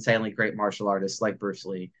actual insanely great martial artist like Bruce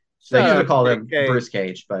Lee. So they usually call him Bruce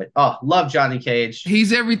Cage, but love Johnny Cage.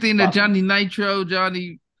 He's everything that Johnny Nitro,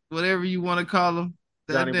 Johnny whatever you want to call him.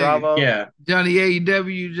 Johnny Bravo. Yeah. Johnny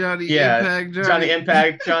AEW, Johnny Impact. Johnny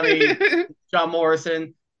Impact, John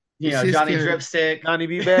Morrison, Johnny Dripstick. Johnny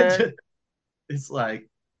B. Bad. It's like,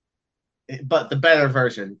 but the better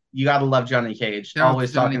version. You got to love Johnny Cage.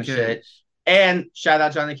 Always talking shit. And shout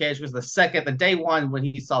out Johnny Cage was the day one when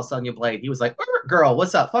he saw Sonya Blade. He was like, girl,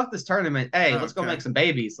 what's up? Fuck this tournament. Hey, let's go make some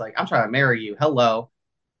babies. Like, I'm trying to marry you. Hello.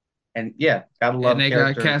 And yeah, gotta love. And they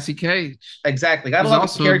got Cassie Cage. Exactly, gotta love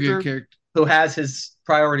a character who has his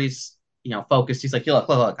priorities, focused. He's like,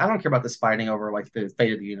 look, I don't care about this fighting over like the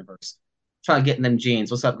fate of the universe. I'm trying to get in them jeans.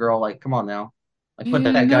 What's up, girl? Like, come on now, like put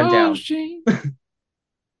that gun down.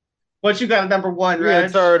 What you got at number 1,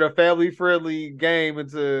 Reg? Turned a family-friendly game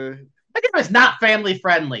into I think it's not family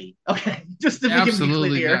friendly. Okay, just to be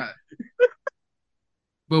clear. Not.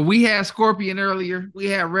 But we had Scorpion earlier. We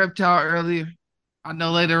had Reptile earlier. I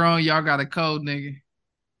know later on y'all got a code, nigga.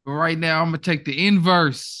 But right now I'm gonna take the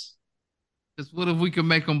inverse. Because what if we could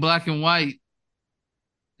make them black and white,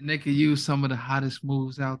 and they could use some of the hottest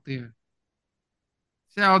moves out there?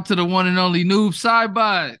 Shout out to the one and only Noob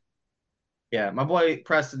Saibot. Yeah, my boy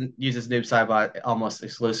Preston uses Noob Saibot almost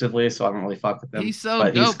exclusively, so I don't really fuck with him. He's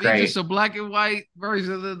so dope. He's just a black and white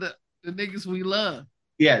version of the niggas we love.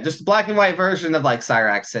 Yeah, just a black and white version of like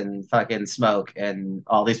Cyrax and fucking Smoke and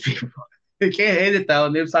all these people. You can't hate it though.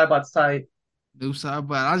 Noob Saibot's tight. Noob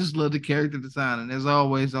Saibot. I just love the character design, and as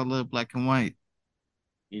always, I love black and white.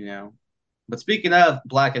 You know, but speaking of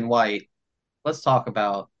black and white, let's talk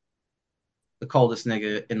about the coldest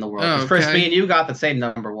nigga in the world. Because Chris, me and you got the same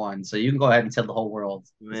number one, so you can go ahead and tell the whole world.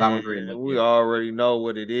 I'm agreeing with we already know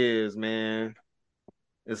what it is, man.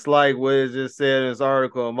 It's like what it just said in this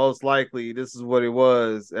article. Most likely, this is what it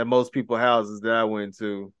was at most people's houses that I went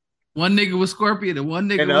to. One nigga was Scorpion and one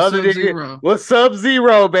nigga was Sub-Zero. Was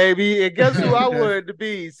Sub-Zero, baby. And guess who I wanted to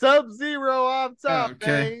be? Sub-Zero on top,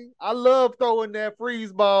 man. I love throwing that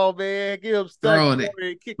freeze ball, man. Get him stuck. Throwing it.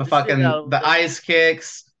 Kick the ice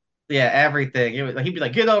kicks. Yeah, everything. He'd be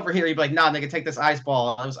like, get over here. He'd be like, nah, nigga, take this ice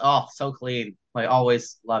ball. It was so clean. Like,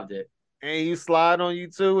 always loved it. And you slide on you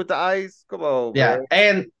too with the ice? Come on, yeah, bro.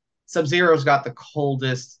 And Sub-Zero's got the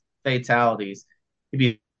coldest fatalities. He'd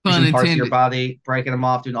be using parts of your body, breaking them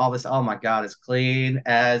off, doing all this. Oh my god, it's clean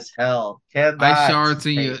as hell. Ice shards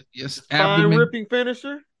in your abdomen. Fine ripping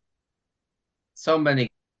finisher. So many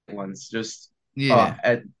ones. Just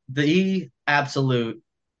the absolute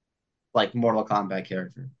like Mortal Kombat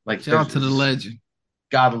character. Like shout out to the legend.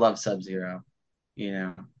 God love Sub-Zero. You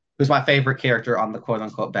know, who's my favorite character on the quote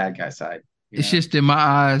unquote bad guy side. It's just in my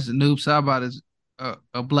eyes, Noob Saibot is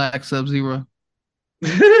a black Sub-Zero.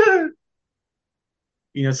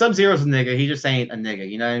 You know, Sub-Zero's a nigga. He just ain't a nigga.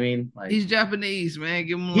 You know what I mean? Like he's Japanese, man.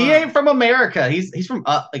 Give him a he ain't from America. He's from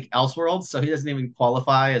like Elseworlds, so he doesn't even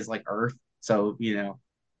qualify as like Earth. So you know,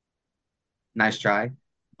 nice try.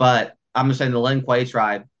 But I'm just saying the Lin Kuei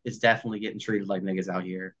tribe is definitely getting treated like niggas out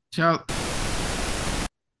here. Ciao.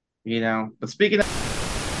 You know, but speaking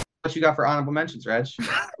of what you got for honorable mentions, Reg?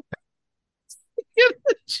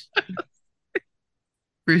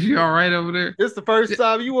 Chris, you all right over there? This is the first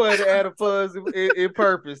time you wanted to add a fuzz in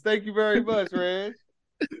purpose. Thank you very much, Reg.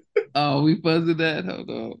 Oh, we buzzing that? Hold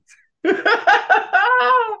on.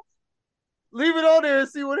 Leave it on there and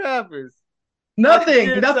see what happens. Nothing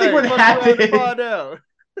would happen.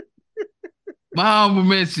 My honorable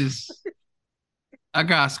mentions. I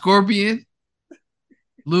got Scorpion,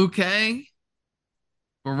 Liu Kang,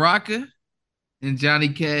 Baraka, and Johnny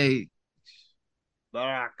Cage.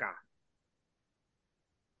 Baraka.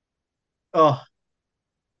 Oh,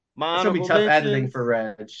 it's gonna be tough editing for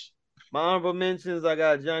Reg. My honorable mentions: I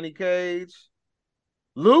got Johnny Cage,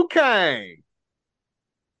 Liu Kang,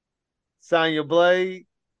 Sonya Blade,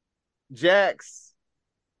 Jax,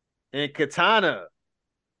 and Katana.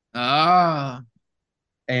 Ah.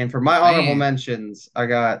 And for my honorable mentions, I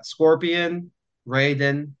got Scorpion,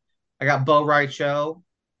 Raiden, I got Bo Raicho,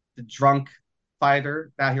 the drunk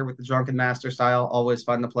fighter out here with the drunken master style, always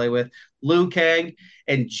fun to play with, Liu Kang,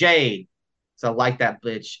 and Jade. So I like that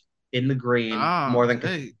bitch in the green more than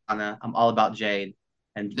Katana. I'm all about Jade.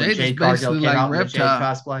 And when Jade Cargill came out with Jade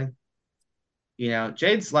cosplay, you know,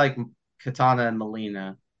 Jade's like Katana and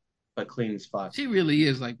Melina, but clean as fuck. She really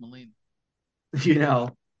is like Melina. You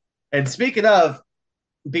know, and speaking of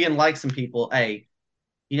being like some people, hey,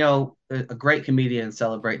 you know, a great comedian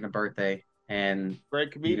celebrating a birthday, and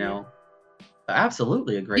great comedian, you know,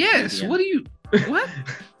 absolutely a great comedian. Yes. What do you? What?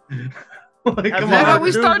 Like, is that how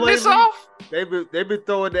we start this off? They've been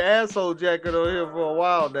throwing the asshole jacket on here for a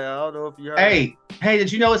while now. I don't know if you heard. Hey,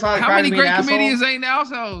 did you know it's not a crime to be an asshole? How many great comedians ain't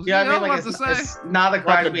assholes? Yeah, I mean, like, it's not a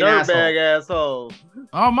crime to be an asshole.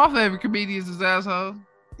 All my favorite comedians is assholes.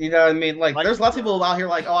 You know what I mean? Like there's lots of people out here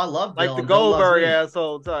like, oh, I love Bill. Like the Goldberg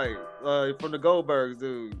asshole type. From the Goldbergs,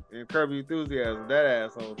 dude. And Curb Your Enthusiasm, that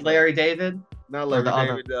asshole type. Larry David? Not Larry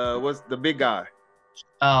David. What's the big guy?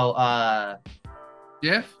 Oh,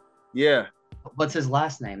 Jeff? Yeah. What's his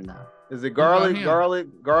last name though? Is it Garland? Jeff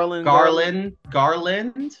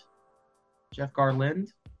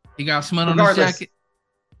Garland? He got smut on his jacket.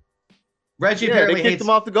 Reggie apparently they kicked him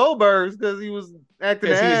off the Goldbergs because he was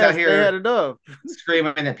acting ass. He was out here. They had enough.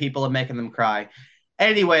 Screaming at people and making them cry.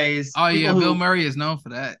 Anyways. Oh yeah, Bill Murray is known for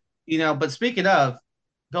that. You know, but speaking of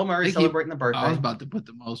Bill Murray celebrating a birthday. I was about to put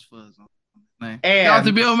the most fuzz on his name. And shout out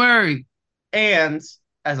to Bill Murray. And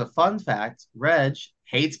as a fun fact, Reg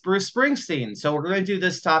hates Bruce Springsteen. So we're going to do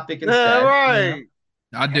this topic instead. Right.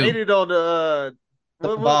 I do. Hated on the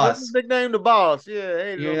what's his nickname? The Boss.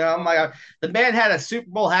 Yeah, oh my God. The man had a Super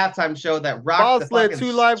Bowl halftime show that rocked Boss the fucking let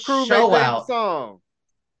 2 Live Crew show make out. Song.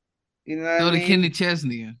 You know what I mean? Kenny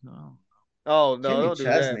Chesney. Oh no, Kenny don't do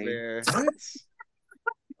Chesney. that, man. What?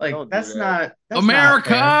 Like that's not that's America.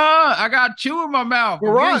 Not I got chew in my mouth.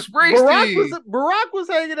 Barack was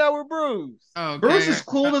hanging out with Bruce. Okay. Bruce is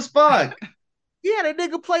cool as fuck. Yeah, that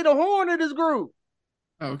nigga played a horn in his group.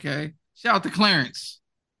 Okay. Shout out to Clarence.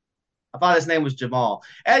 I thought his name was Jamal.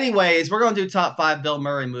 Anyways, we're gonna do top 5 Bill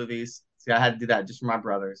Murray movies. See, I had to do that just for my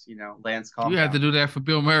brothers, Lance Compound. You had to do that for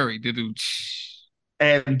Bill Murray to do.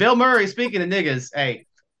 And Bill Murray, speaking of niggas, hey,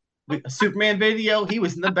 a Superman video, he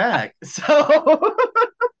was in the back. So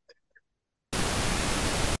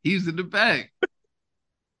he's in the back.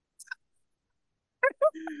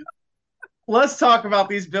 Let's talk about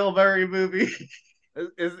these Bill Murray movies.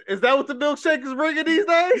 Is that what the milkshake is bringing these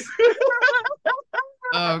days?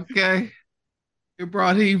 Okay. It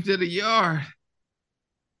brought him to the yard.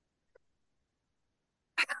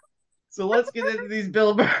 So let's get into these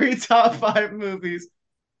Bill Murray top 5 movies.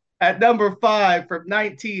 At number 5 from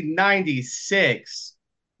 1996,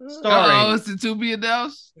 starring it's the to be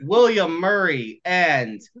announced. William Murray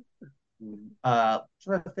and I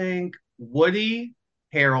think Woody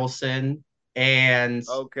Harrelson, and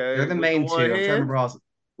they're the main two. I'm trying to remember also.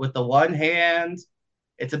 With the one hand,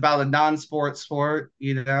 it's about a non-sport sport,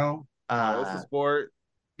 it's a sport.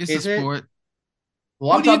 It's a sport.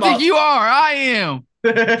 Well, who do you think you are? I am.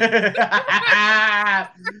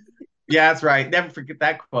 Yeah, that's right. Never forget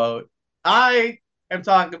that quote. I am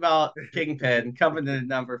talking about Kingpin coming in at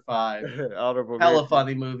number 5. Hella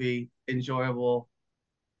funny movie, enjoyable.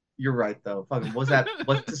 You're right though. Fucking what's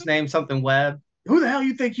his name? Something Webb. Who the hell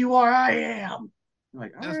you think you are? I am.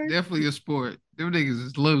 Like, that's definitely a sport. Them niggas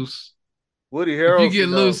is loose. Woody Harrelson. If you get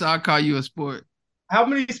loose, I'll call you a sport. How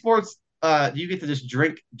many sports do you get to just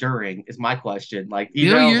drink during? Is my question. Like,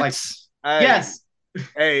 Billiards? Yes.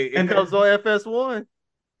 Hey, it comes on FS1.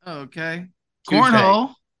 Okay.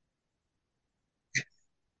 Cornhole.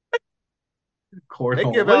 Cornhole.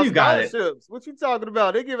 They give out scholarships. What you talking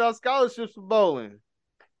about? They give out scholarships for bowling.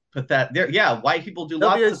 Put that there. Yeah, white people do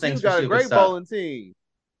lots of things. Got a great bowling team.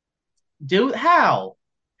 Dude, how?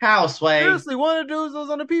 How, Sway? Seriously, one of the dudes was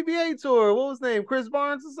on the PBA tour. What was his name? Chris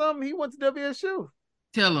Barnes or something? He went to WSU.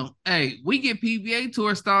 Tell him, hey, we get PBA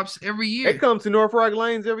tour stops every year. They come to North Rock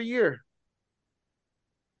Lanes every year.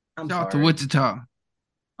 Shout out to Wichita.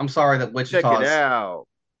 I'm sorry that Wichita's, check it out.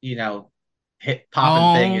 Hit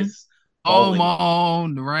popping thing is bowling.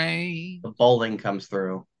 On the rain. The bowling comes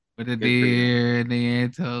through. With the deer and the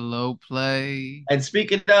antelope play. And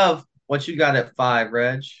speaking of, what you got at 5,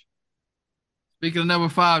 Reg? Speaking of number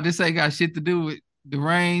 5, this ain't got shit to do with the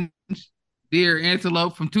range, deer,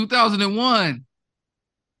 antelope from 2001.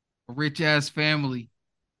 A rich ass family.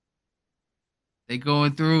 They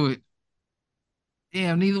going through it.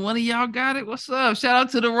 Damn, neither one of y'all got it. What's up? Shout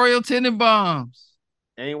out to the Royal Tenenbaums.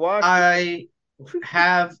 Ain't watched I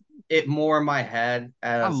have it more in my head.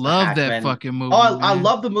 As I love that fucking movie. Oh, I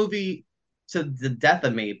love the movie to the death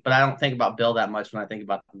of me, but I don't think about Bill that much when I think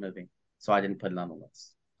about the movie, so I didn't put it on the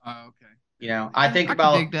list. Oh, okay. I think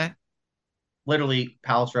about that. Literally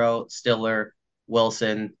Paltrow, Stiller,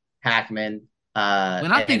 Wilson, Hackman.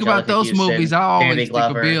 When I think about those Houston, movies, I always Danny think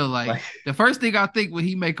Glover, of Bill. Like the first thing I think when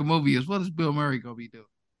he make a movie is, what is Bill Murray gonna be doing?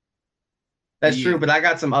 That's true, but I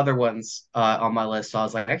got some other ones on my list, so I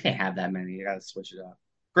was like, I can't have that many. I gotta switch it up.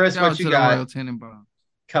 Chris, what you got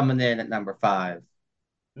coming in at number 5?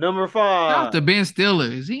 Number 5. Shout out to Ben Stiller.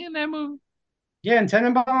 Is he in that movie? Yeah, and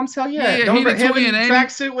Tenenbaums, hell yeah. Yeah, don't he remember the him twin, in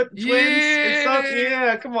tracksuit with the twins and stuff? Yeah.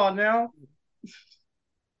 Yeah, come on now.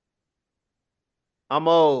 I'm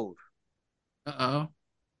old. Uh-oh.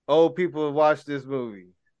 Old people have watched this movie.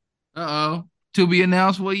 Uh-oh. To be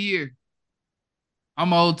announced what year?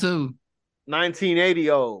 I'm old too. 1980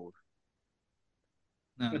 old.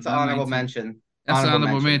 No, it's an honorable mention. That's an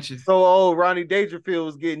honorable mention. So old, Ronnie Dangerfield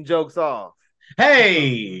was getting jokes off.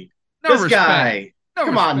 Hey, this guy.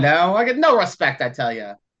 Come on now. I get no respect, I tell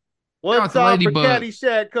you. One time for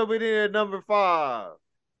Caddyshack coming in at number 5.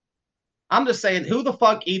 I'm just saying, who the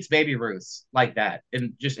fuck eats Baby Ruths like that?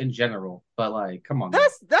 Just in general. But like, come on.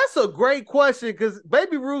 That's a great question, because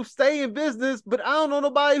Baby Ruths stay in business, but I don't know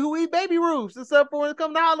nobody who eat Baby Ruths except for when it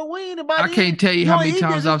comes to Halloween. I can't tell you how many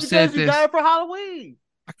times I've said this. You got it for Halloween.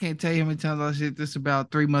 I can't tell you how many times I've said this about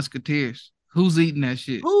Three Musketeers. Who's eating that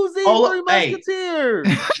shit? Who's eating Three Musketeers?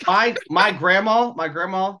 Hey, my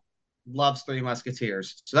grandma loves Three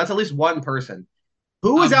Musketeers. So that's at least one person.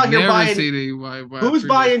 Who was out here buying? Who's that.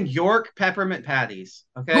 buying York peppermint patties?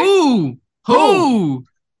 Okay. Who?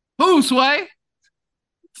 Sway?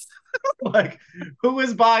 Like, who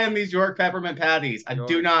is buying these York peppermint patties? I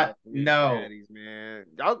do not know. Patties, man.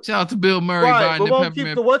 Shout out to Bill Murray. Right, but won't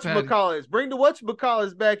keep the whatchamacallits. Bring the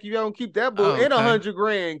whatchamacallits back. You don't keep that bull and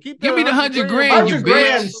 $100,000. Keep that. Give me the $100,000.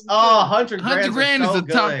 $100,000. Oh, $100,000 is a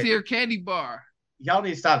top tier candy bar. Y'all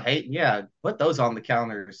need to stop hating. Yeah, put those on the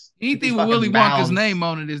counters. Anything with Willy Wonka's name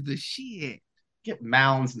on it is the shit. Get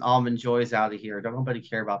Mounds and Almond Joys out of here. Don't nobody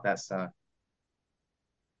care about that stuff.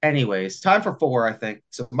 Anyways, time for 4, I think.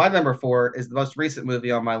 So my number 4 is the most recent movie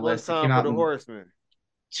on my list. It came out in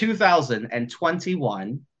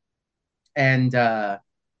 2021. And I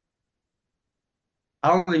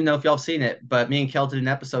don't even know if y'all have seen it, but me and Kel did an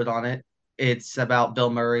episode on it. It's about Bill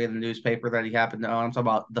Murray and the newspaper that he happened to own. I'm talking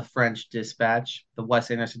about The French Dispatch, the Wes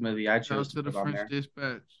Anderson movie I chose to put on there. Dispatch.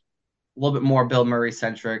 A little bit more Bill Murray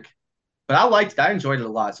centric. But I enjoyed it a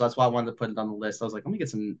lot, so that's why I wanted to put it on the list. I was like, let me get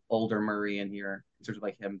some older Murray in here, in terms of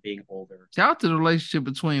like him being older. Shout out to the relationship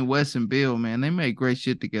between Wes and Bill, man. They make great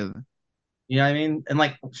shit together. You know what I mean? And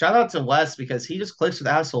like, shout out to Wes because he just clicks with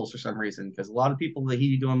assholes for some reason. Because a lot of people that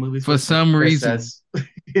he doing movies for some reason,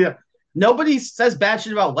 yeah, nobody says bad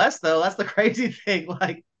shit about Wes though. That's the crazy thing.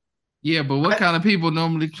 Like, yeah, but what kind of people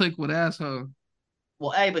normally click with assholes?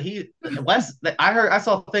 Well, hey, but Wes. I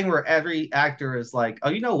saw a thing where every actor is like,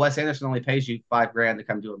 oh, Wes Anderson only pays you $5,000 to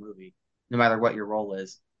come do a movie, no matter what your role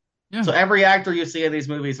is. Yeah. So every actor you see in these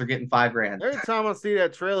movies are getting $5,000. Every time I see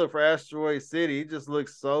that trailer for Asteroid City, it just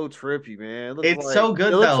looks so trippy, man. It's so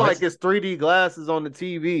good. It looks like it's 3D glasses on the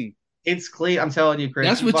TV. It's clean. I'm telling you, Chris.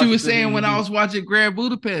 That's what you were saying when I was watching Grand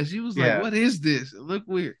Budapest. You was like, "What is this? It looked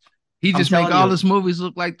weird." He just make all his movies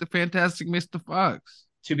look like the Fantastic Mr. Fox.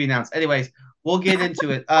 To be announced. Anyways, we'll get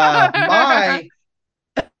into it. I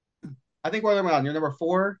think we're on. You're number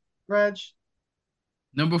 4, Reg?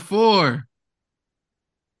 Number 4.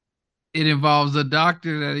 It involves a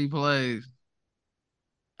doctor that he plays.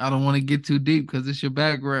 I don't want to get too deep because it's your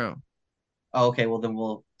background. Oh, okay, well then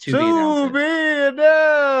we'll to be announced.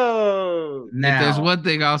 Now, if there's one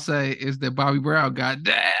thing I'll say is that Bobby Brown got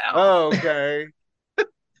down. Oh, okay.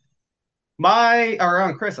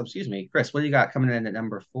 Chris, what do you got coming in at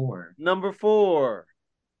number 4? Number 4.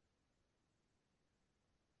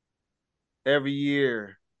 Every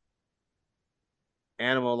year,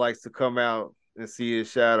 Animal likes to come out and see his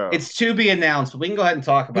shadow. It's to be announced, but we can go ahead and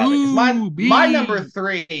talk about it. My number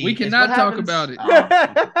 3. We cannot talk about it. Well,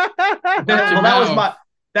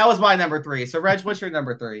 that was my number 3. So, Reg, what's your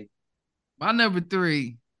number 3? My number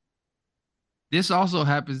 3. This also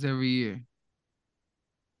happens every year.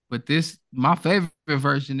 But my favorite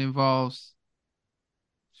version involves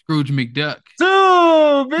Scrooge McDuck.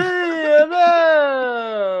 To be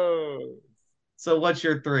announced. So what's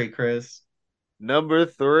your 3, Chris? Number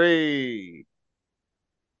 3.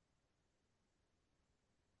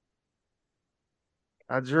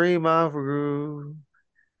 I dream of Groove.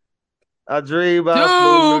 I dream of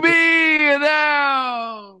To be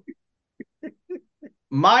announced.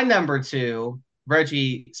 My number 2,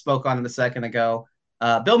 Reggie spoke on it a second ago.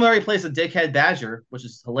 Bill Murray plays a dickhead badger, which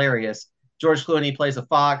is hilarious. George Clooney plays a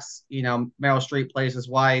fox. Meryl Streep plays his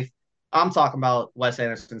wife. I'm talking about Wes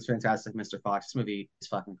Anderson's Fantastic Mr. Fox. This movie is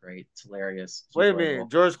fucking great. It's hilarious. Wait a minute.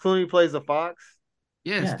 George Clooney plays a fox?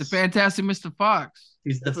 Yes, the Fantastic Mr. Fox.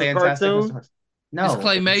 He's the Fantastic Mr. Fox. No, it's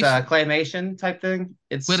claymation. It's a claymation type thing.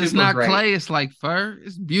 But it's not great. Clay. It's like fur.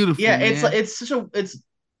 It's beautiful. Yeah, man.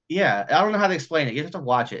 Yeah, I don't know how to explain it. You have to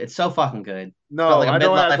watch it. It's so fucking good. No, I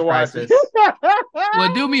don't have to watch it.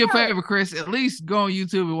 Well, do me a favor, Chris. At least go on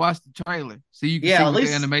YouTube and watch the trailer so you can see what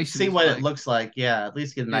the animation see what it looks like. Yeah, at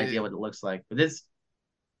least get an idea what it looks like. But it's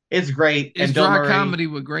great. It's dry comedy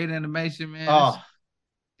with great animation, man. Oh,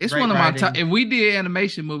 it's one of my top. If we did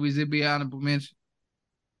animation movies, it'd be honorable mention.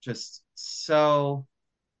 Just so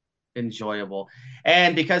enjoyable.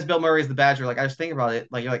 And because Bill Murray is the Badger, like I was thinking about it,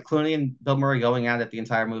 like you're like Clooney and Bill Murray going at it the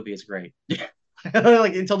entire movie is great.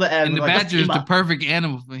 Like until the end. And the Badger is the perfect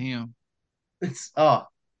animal for him.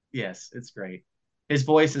 Yes, it's great. His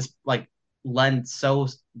voice is like lends so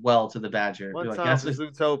well to the Badger. One time for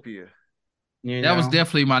Zootopia. That was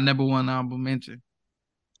definitely my number 1 honorable mention.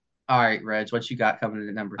 All right, Reg, what you got coming in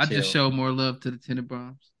at number 2? I just show more love to the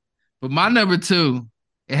Tenenbaums. But my number 2,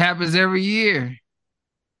 it happens every year.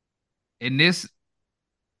 And it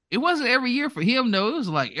wasn't every year for him, though. It was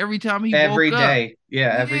like every time he woke up. Every day.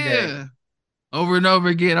 Yeah, every day. Over and over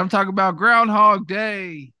again. I'm talking about Groundhog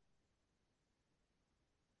Day.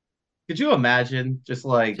 Could you imagine just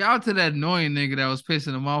like... Shout out to that annoying nigga that was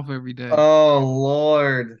pissing him off every day. Oh,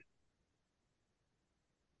 Lord.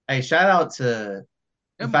 Hey, shout out to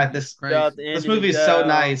The fact this movie is so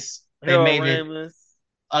nice. They Harold made Ramis.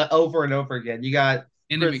 It over and over again. You got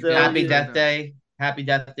Happy Death Day, Happy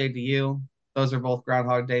Death Day to You. Those are both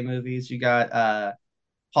Groundhog Day movies. You got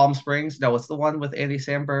Palm Springs. No, what's the one with Andy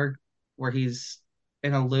Samberg where he's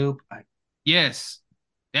in a loop? Yes,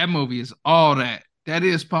 that movie is all that. That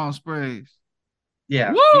is Palm Springs.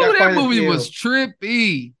 Yeah. Woo, that movie was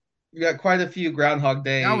trippy. You got quite a few Groundhog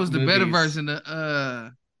Day. That was the better version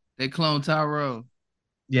of they clone Tyrone.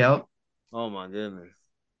 Yep. Oh my goodness.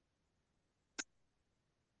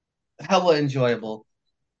 Hella enjoyable.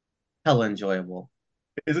 Hella enjoyable.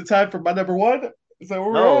 Is it time for my number one? Is that where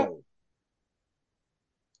we're at?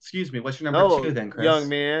 Excuse me. What's your number two then, Chris? Young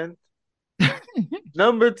man.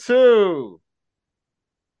 Number two.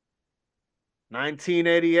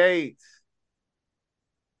 1988.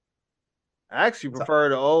 I actually prefer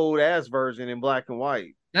the old ass version in black and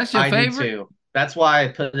white. That's your favorite? I do too. That's why I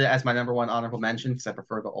put it as my number one honorable mention, because I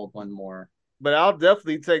prefer the old one more. But I'll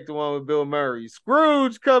definitely take the one with Bill Murray.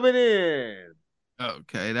 Scrooge coming in.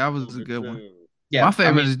 Okay, that was a good one. Yeah, my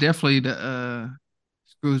favorite is definitely the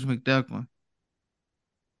Scrooge McDuck one.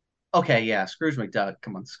 Okay, yeah, Scrooge McDuck.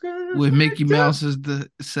 Come on, Scrooge with Mickey Mouse as the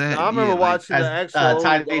set. I remember watching the actual old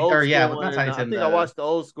school one. I think I watched the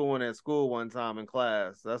old school one at school one time in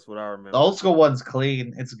class. That's what I remember. The old school one's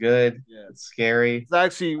clean. It's good. Yeah. It's scary. It's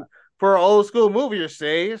actually, for an old school movie, you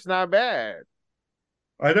say, it's not bad.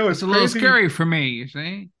 I know it's a little scary for me, you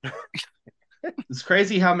see? It's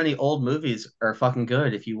crazy how many old movies are fucking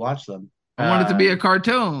good if you watch them. I want it to be a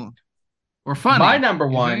cartoon or funny. My number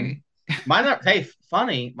one.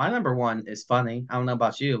 Funny. My number one is funny. I don't know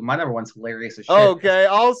about you. My number one's hilarious as shit. Okay.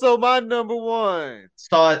 Also, my number one.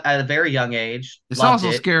 Saw it at a very young age. It's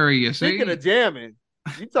also scary, you see? Speaking of jamming,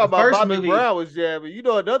 you talk about Bobby Brown was jamming. You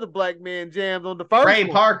know another black man jammed on the first Ray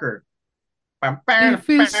one. Parker. If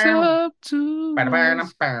it's up to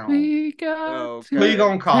us, we got who you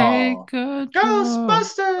gonna call?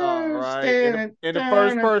 Ghostbusters. All right. And the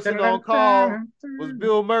first person on call was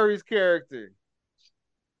Bill Murray's character.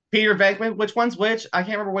 Peter Venkman. Which one's which? I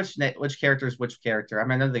can't remember which character is which character. I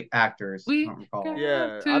mean, I know the actors. I don't recall.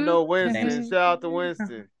 Yeah, I know Winston. Shout out to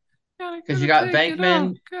Winston. Because you got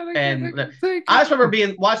Venkman, and I just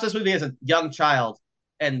remember watching this movie as a young child,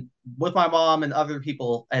 and with my mom and other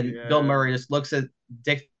people, and Bill Murray just looks at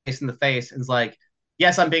Dick face in the face and is like,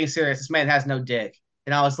 "Yes, I'm being serious. This man has no dick."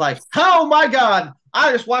 And I was like, "Oh my god!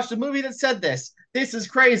 I just watched a movie that said this. This is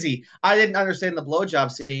crazy." I didn't understand the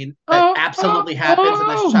blowjob scene that absolutely happens in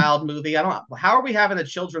this child movie. How are we having a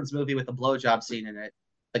children's movie with a blowjob scene in it?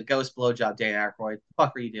 The ghost blowjob, Dan Aykroyd. The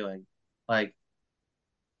fuck are you doing? Like,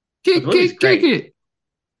 kick it.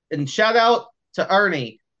 And shout out to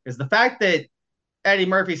Ernie, because the fact that Eddie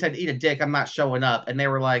Murphy said eat a dick, I'm not showing up, and they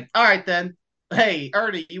were like, all right then, hey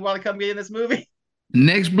Ernie, you want to come get in this movie?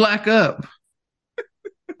 Next black up.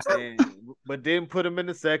 But didn't put him in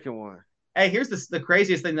the second one. Hey, here's the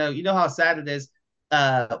craziest thing though. You know how sad it is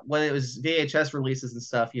when it was VHS releases and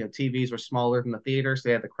stuff. You know, TVs were smaller than the theater, so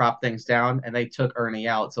they had to crop things down, and they took Ernie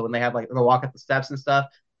out. So when they had like the walk up the steps and stuff,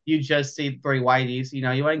 you just see three whiteys. You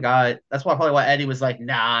know, you ain't got it. That's probably why Eddie was like,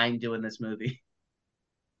 "Nah, I ain't doing this movie."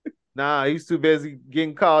 Nah, he's too busy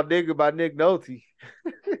getting called nigga by Nick Nolte.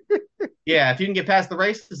 Yeah, if you can get past the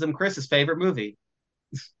racism, Chris's favorite movie.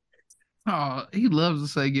 Oh, he loves to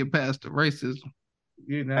say get past the racism.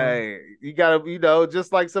 You know, hey, you gotta,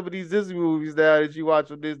 just like some of these Disney movies now that you watch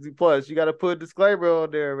on Disney Plus, you gotta put a disclaimer on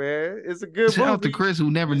there, man. It's a good movie. Shout out to Chris who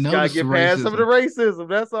never noticed gotta get past some of the racism.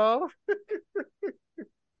 That's all.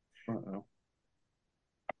 Come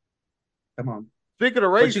on. Speaking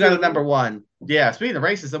of racism, what you got at number one? Yeah, speaking of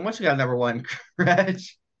racism, what you got at number one, Reg?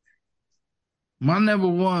 My number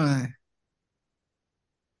one.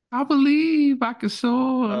 I believe I can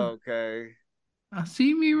soar. Okay. I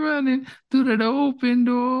see me running through that open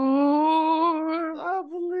door. I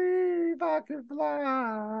believe I can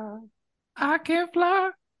fly. I can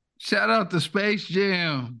fly. Shout out to Space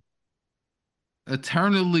Jam.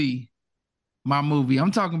 Eternally, my movie.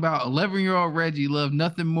 I'm talking about 11-year-old Reggie loved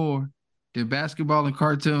nothing more than basketball and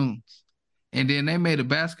cartoons. And then they made a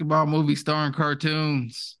basketball movie starring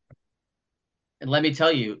cartoons. And let me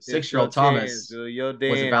tell you, 6-year-old Thomas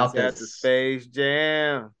was about this. The Space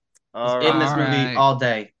Jam. In this movie all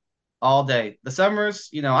day. All day. The summers,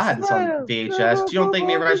 you know, I had this on VHS. You don't think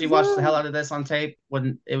me and Reggie watched the hell out of this on tape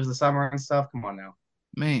when it was the summer and stuff? Come on now.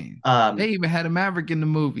 Man, they even had a Maverick in the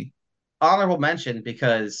movie. Honorable mention,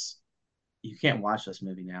 because you can't watch this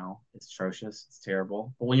movie now. It's atrocious. It's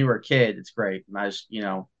terrible. But when you were a kid, it's great. And I just,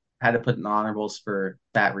 had to put in honorables for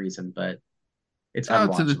that reason, but it's Shout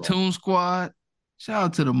out to the Toon Squad. Shout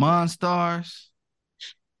out to the Monstars.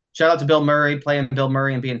 Shout out to Bill Murray playing Bill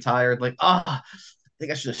Murray and being tired. Like, I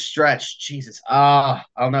think I should have stretched. Jesus. I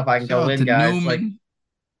don't know if I can Shout go out in, to guys. Like, Newman.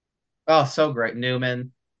 so great.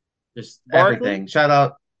 Newman. Just Barkley. everything. Shout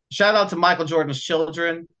out to Michael Jordan's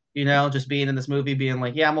children, just being in this movie, being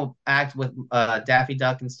like, yeah, I'm gonna act with Daffy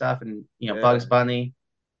Duck and stuff, and Bugs Bunny.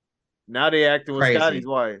 Now they acting with Scotty's Crazy.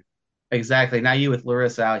 wife. Exactly. Now you with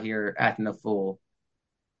Larissa out here acting a fool.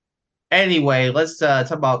 Anyway, let's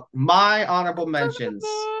talk about my honorable mentions.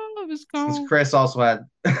 Since Chris also had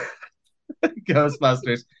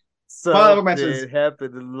Ghostbusters. Something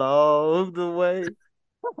happened along the way.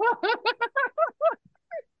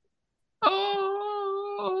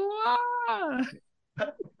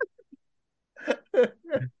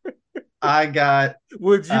 I got.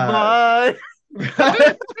 Would you mind?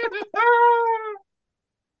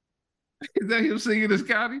 Is that him singing to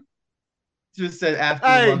Scotty? Just said after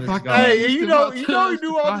love is gone. Hey, you know he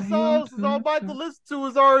knew all the songs. All Michael listened to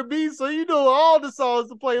was R&B, so you know all the songs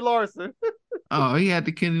to play Larson. Oh, he had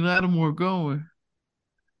the Kenny Lattimore going.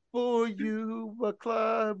 For you, I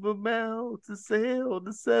climb a mount to sail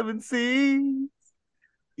the seven seas.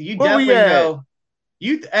 You definitely know.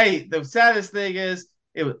 Hey, the saddest thing is,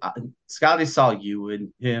 it was Scotty saw you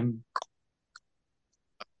and him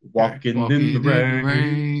walking in the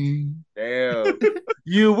rain. Damn.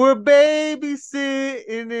 You were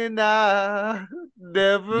babysitting and I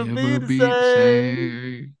never be the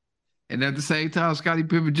same. And at the same time, Scottie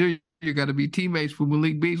Pippen Jr. got to be teammates with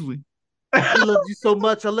Malik Beasley. I loved you so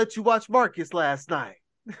much, I let you watch Marcus last night.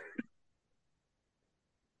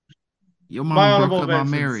 Your mom broke up my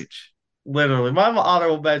marriage. Literally. My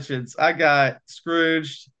honorable mentions. I got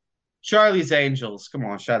Scrooged, Charlie's Angels. Come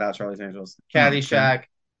on, shout out Charlie's Angels. Caddyshack,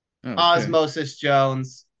 Osmosis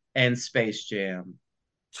Jones, and Space Jam.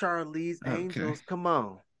 Charlie's Angels, come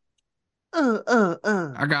on.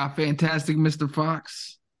 I got Fantastic Mr.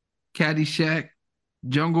 Fox, Caddyshack,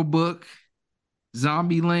 Jungle Book,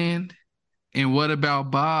 Zombieland, and What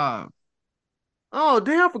About Bob? Oh,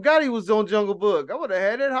 damn, I forgot he was on Jungle Book. I would have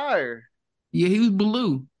had it higher. Yeah, he was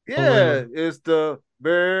Baloo. Yeah, it's the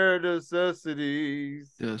bare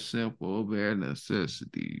necessities. The simple bare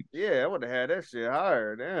necessities. Yeah, I would have had that shit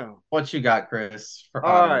higher. Damn. What you got, Chris, for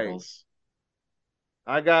honorables?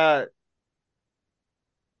 Right. I got,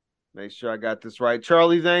 make sure I got this right.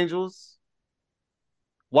 Charlie's Angels.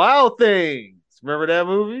 Wild Things. Remember that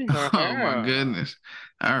movie? Oh, my goodness.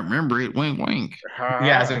 I remember it. Wink, wink.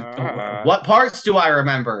 Yeah. What parts do I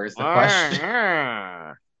remember is the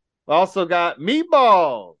question. Also got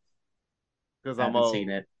Meatballs. Because I'm old. Seen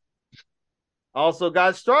it. Also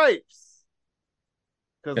got Stripes.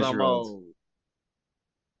 Because I'm old.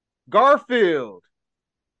 Garfield.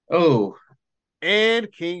 Oh.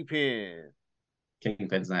 And Kingpin.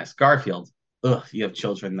 Kingpin's nice. Garfield. Ugh, you have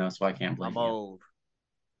children though, so I can't blame you. I'm old.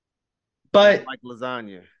 But like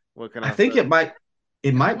lasagna. What can I think it might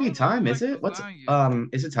be time, is it?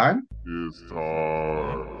 Is it time? It's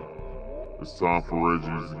time. It's time for Reggie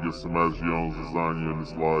to get some Mac Jones lasagna in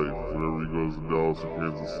his life. Wherever he goes in Dallas or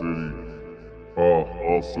Kansas City.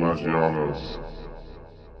 Also Maggiano's.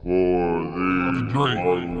 For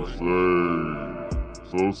the say.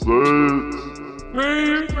 So say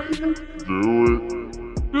it. Do it.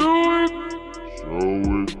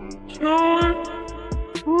 Show it.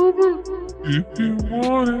 Prove it. If you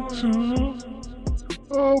wanted to.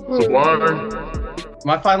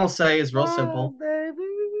 My final say is real simple.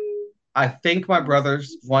 I think my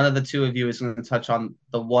brothers, one of the two of you is going to touch on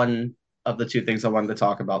the one of the two things I wanted to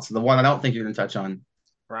talk about. So the one I don't think you're going to touch on.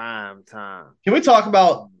 Prime time. Can we talk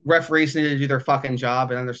about referees need to do their fucking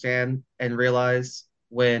job and understand and realize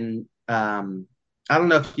when I don't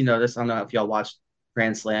know if you noticed, I don't know if y'all watched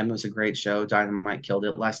Grand Slam. It was a great show. Dynamite killed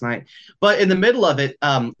it last night. But in the middle of it,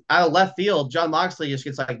 out of left field, Jon Moxley just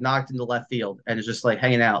gets like knocked into left field and is just like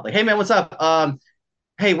hanging out. Like, hey man, what's up?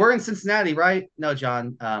 Hey, we're in Cincinnati, right? No,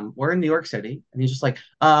 John, we're in New York City. And he's just like,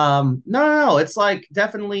 no. It's like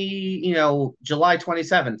definitely, July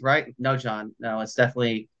 27th, right? No, John, no, it's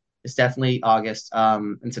definitely August,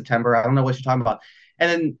 and September. I don't know what you're talking about.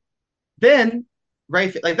 And then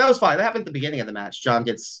Ray, like that was fine. That happened at the beginning of the match. John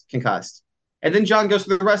gets concussed. And then John goes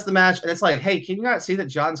through the rest of the match, and it's like, hey, can you not see that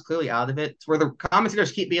John's clearly out of it? It's where the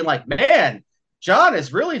commentators keep being like, man, John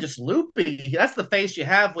is really just loopy. That's the face you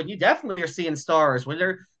have when you definitely are seeing stars.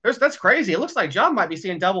 When that's crazy. It looks like John might be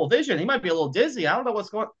seeing double vision. He might be a little dizzy. I don't know what's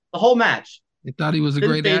going on. The whole match. They thought he was a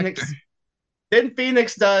great actor. Then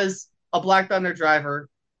Phoenix does a Black Thunder driver,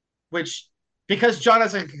 which, because John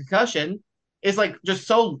has a concussion, is like just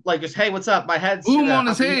so like just, hey, what's up? My head's on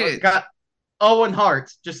his head. Got Owen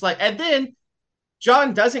Hart. Just like, and then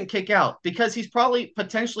John doesn't kick out because he's probably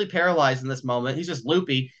potentially paralyzed in this moment. He's just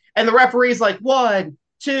loopy. And the referee's like, 1,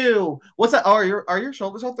 2, what's that? Oh, are your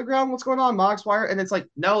shoulders off the ground? What's going on, Mox? Why? And it's like,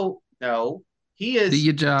 no, he Do is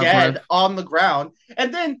your job, dead ref. on the ground.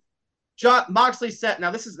 And then Moxley said,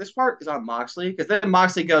 now this part is on Moxley, because then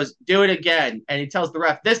Moxley goes, do it again. And he tells the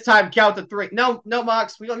ref, this time count to 3. No,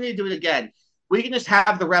 Mox, we don't need to do it again. We can just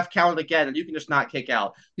have the ref count it again, and you can just not kick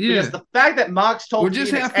out. Yeah. Because the fact that Mox told or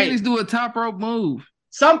just Phoenix, have Phoenix do a top rope move.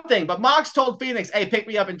 Something, but Mox told Phoenix, hey, pick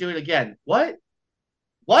me up and do it again. What?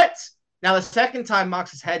 Now, the second time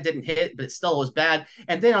Mox's head didn't hit, but it still was bad.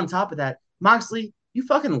 And then on top of that, Moxley, you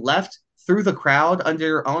fucking left through the crowd under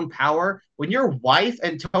your own power when your wife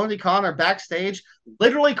and Tony Khan are backstage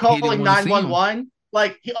literally calling 911.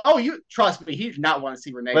 Like, you trust me, he did not want to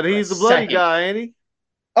see Renee. But he's the bloody guy, ain't he?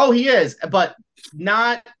 Oh, he is, but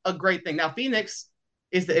not a great thing. Now, Phoenix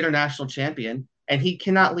is the international champion, and he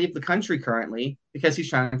cannot leave the country currently because he's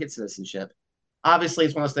trying to get citizenship. Obviously,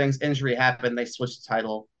 it's one of those things. Injury happened. They switched the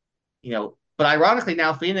title, But ironically,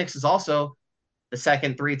 now Phoenix is also the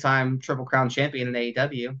second 3-time Triple Crown champion in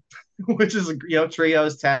AEW, which is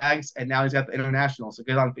trios, tags, and now he's got the international. So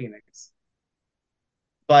good on Phoenix.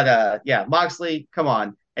 But Moxley, come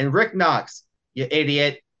on, and Rick Knox, you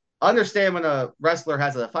idiot. Understand when a wrestler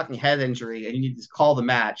has a fucking head injury and you need to call the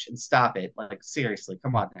match and stop it. Like, seriously,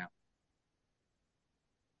 come on now.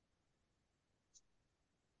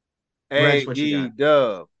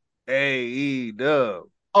 AEW.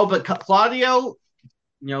 Oh, but Claudio,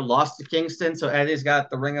 lost to Kingston, so Eddie's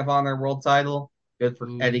got the Ring of Honor World Title. Good for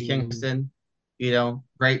Eddie Kingston.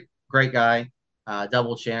 Great guy,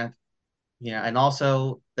 double champ. And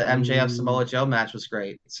also the MJF Samoa Joe match was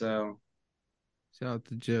great. So shout out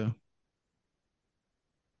to Joe.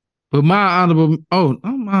 But my honorable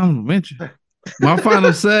mention. My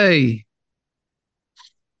final say.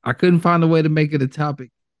 I couldn't find a way to make it a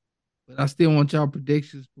topic, but I still want y'all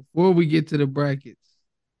predictions before we get to the brackets.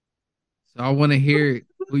 So I want to hear it.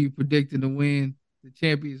 Who you predicting to win the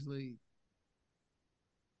Champions League?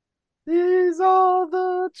 These are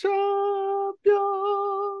the champions.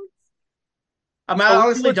 I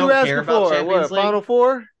honestly don't care about Champions League. Final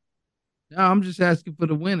Four? No, I'm just asking for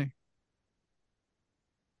the winner.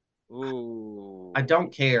 Ooh. I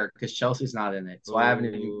don't care because Chelsea's not in it, so I haven't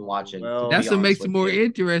even been watching. Well, that's what makes it more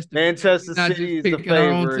interesting. Manchester City is the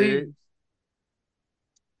favorite.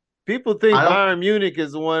 People think Bayern Munich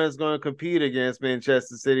is the one that's going to compete against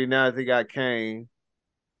Manchester City now that they got Kane.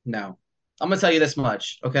 No. I'm going to tell you this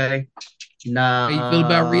much, okay? How you feel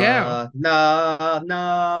about Real? No.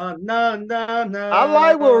 I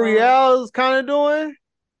like what Real is kind of doing.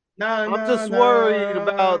 I'm just worried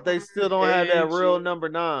about they still don't have that real number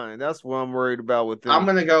 9. That's what I'm worried about with them. I'm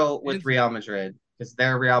going to go with Real Madrid because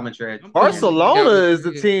they're Real Madrid. Barcelona is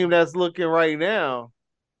the team that's looking right now.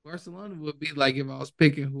 Barcelona would be like if I was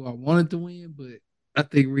picking who I wanted to win, but I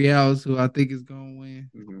think Real is who I think is going to win.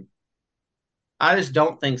 Mm-hmm. I just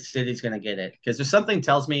don't think City's going to get it because there's something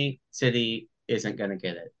tells me City isn't going to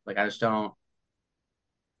get it. Like, I just don't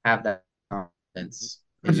have that confidence.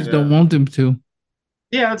 I just don't want them to.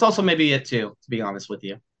 Yeah, that's also maybe it too, to be honest with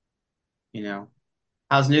you.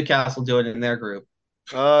 How's Newcastle doing in their group?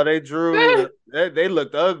 They drew. They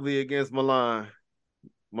looked ugly against Milan.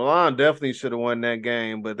 Milan definitely should have won that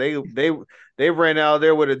game, but they ran out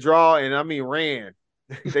there with a draw, and I mean ran.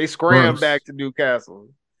 They scrammed back to Newcastle.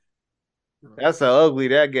 That's how ugly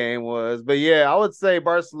that game was. But yeah, I would say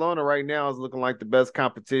Barcelona right now is looking like the best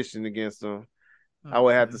competition against them. I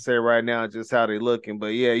would have to say right now just how they're looking.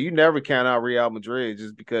 But yeah, you never count out Real Madrid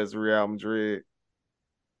just because Real Madrid.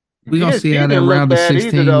 We're going to see how that round of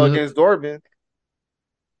 16 look. Against Dortmund.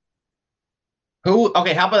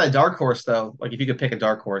 Okay, how about a dark horse, though? Like, if you could pick a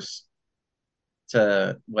dark horse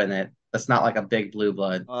to win it. That's not like a big blue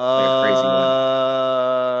blood. Like a crazy one.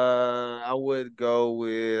 I would go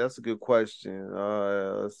with... That's a good question.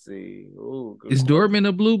 Let's see. Ooh, is Dortmund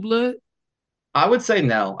a blue blood? I would say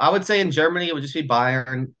no. I would say in Germany it would just be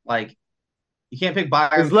Bayern. Like, you can't pick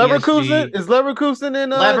Bayern. Is Leverkusen? Is Leverkusen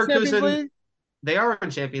in Champions League? They are in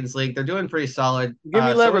Champions League. They're doing pretty solid. Give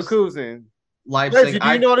me Leverkusen. Leipzig. Reggie, do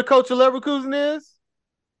you know what the coach of Leverkusen is?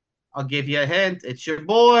 I'll give you a hint. It's your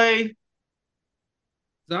boy,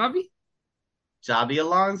 Xabi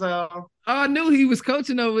Alonso. Oh, I knew he was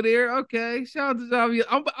coaching over there. Okay, shout out to Xabi.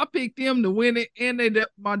 I picked them to win it, and they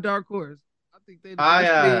my dark horse. I think they.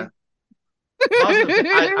 I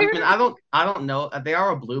mean, I don't know. They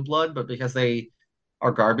are a blue blood, but because they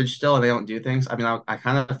are garbage still and they don't do things. I mean, I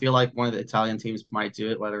kind of feel like one of the Italian teams might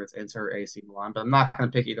do it, whether it's Inter or AC Milan. But I'm not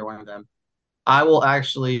going to pick either one of them. I will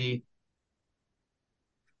actually.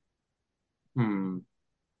 They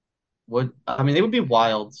would be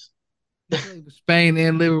wild. Spain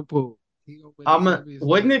and Liverpool.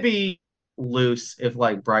 Wouldn't it be loose if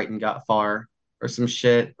like Brighton got far or some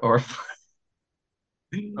shit or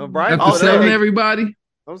Brighton's after selling everybody? I'm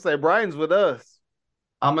gonna say Brighton's with us.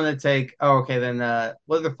 I'm gonna take. Oh, okay. Then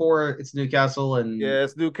what are the four? It's Newcastle and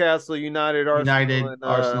it's Newcastle, United,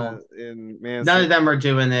 Arsenal, and Man None City. of them are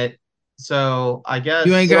doing it. So I guess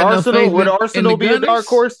you ain't got would no Arsenal be a dark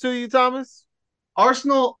horse to you, Thomas?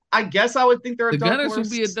 Arsenal, I guess I would think they're a dark horse. The Gunners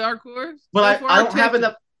would be a dark horse, but I don't have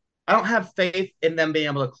enough. I don't have faith in them being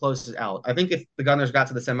able to close it out. I think if the Gunners got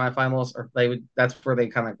to the semifinals, or that's where they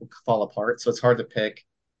kind of fall apart. So it's hard to pick.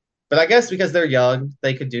 But I guess because they're young,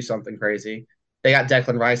 they could do something crazy. They got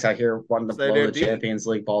Declan Rice out here wanting to blow the Champions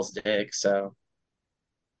League ball's dick. So,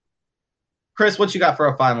 Chris, what you got for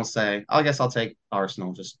a final say? I guess I'll take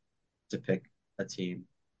Arsenal just to pick a team.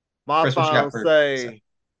 My Chris, final say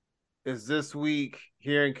is this week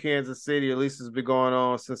here in Kansas City. At least it's been going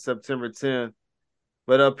on since September 10th.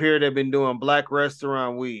 But up here, they've been doing Black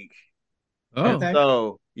Restaurant Week.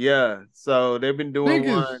 Oh, so they've been doing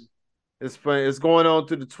one. It's fun. It's going on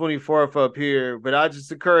through the 24th up here. But I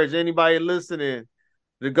just encourage anybody listening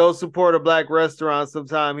to go support a Black restaurant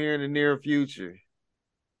sometime here in the near future.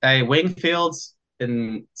 Hey, Wingfield's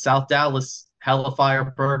in South Dallas, hella fire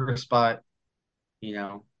burger spot.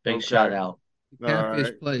 Big shout out.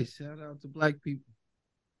 Catfish place. Shout out to Black people.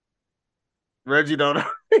 Reggie don't know.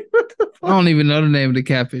 I don't even know the name of the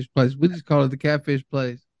catfish place. We just call it the catfish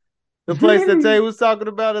place. The place that Tay was talking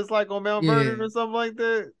about is like on Mount Vernon or something like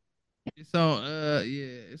that. It's on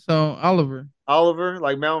it's on Oliver. Oliver,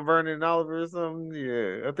 like Mount Vernon and Oliver or something.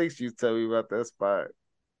 Yeah, I think she's telling me about that spot.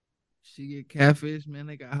 She get catfish, man.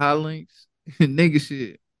 They got hot links. Nigga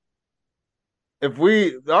shit.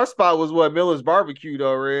 Our spot was Miller's Barbecue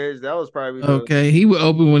though, Reg. That was probably okay. He would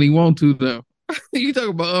open when he want to though. You talk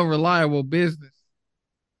about unreliable business.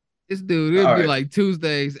 This dude, it'd be like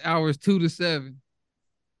Tuesdays, hours 2 to 7.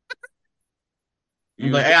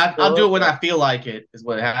 But hey, I'll do it when I feel like it, is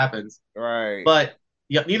what happens. Right. But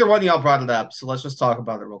neither one of y'all brought it up, so let's just talk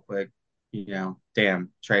about it real quick. Damn,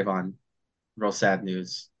 Trayvon. Real sad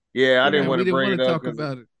news. Yeah, I didn't want to bring it up. Talk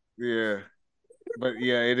about it. Yeah. But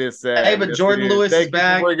yeah, it is sad. Hey, but Jordan Lewis is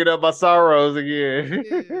back. Bringing up my sorrows again.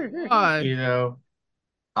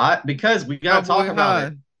 Why? Because we gotta talk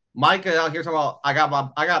about it. Micah out here talking about I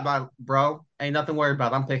got my bro. Ain't nothing worried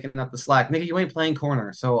about. I'm picking up the slack, nigga. You ain't playing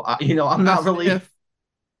corner, so I'm not really.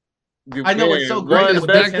 I know it's so great. The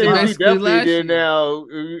best thing he definitely did now,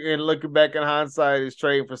 and looking back in hindsight, is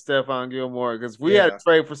trading for Stephon Gilmore. Because we had to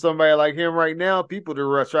trade for somebody like him right now, people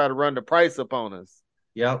to try to run the price up on us.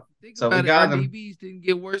 Yep. So we got them. RDBs didn't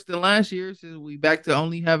get worse than last year, so we back to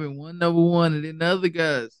only having one number one, and then the other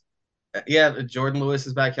guys. Yeah, Jordan Lewis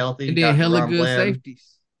is back healthy. And then hella good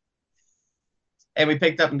safeties. And we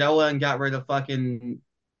picked up Noah and got rid of fucking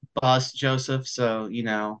Bus Joseph. So,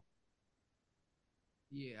 Yeah,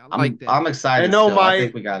 I like that. I'm excited. And Mike, I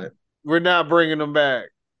think we got it. We're not bringing them back.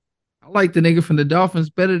 I like the nigga from the Dolphins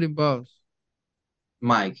better than Boss.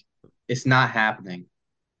 Mike, it's not happening.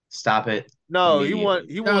 Stop it. No, he wanted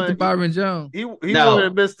to Byron Jones. He wanted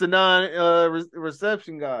to miss the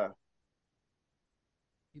reception guy.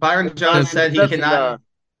 Byron Jones said he cannot.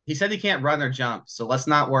 He said he can't run or jump, so let's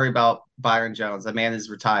not worry about Byron Jones. The man is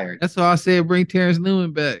retired. That's why I said bring Terrence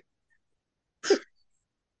Newman back.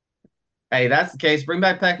 Hey, that's the case. Bring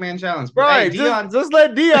back Pac-Man Jones. Right, hey, just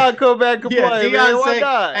let Dion come back and play. Man. Why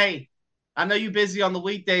not? Hey, I know you're busy on the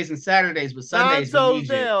weekdays and Saturdays, but Sundays we need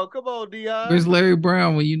you. Come on, Dion. Where's Larry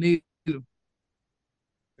Brown when you need him?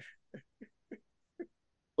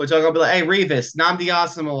 Which I'm gonna be like, hey, Revis, Nnamdi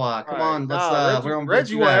Asomugha, come on, let's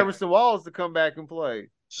Reggie want Everson Walls to come back and play.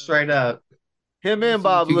 Straight up. Him and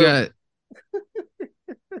Bob Lewis.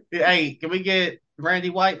 Hey, can we get Randy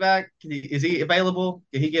White back? Is he available?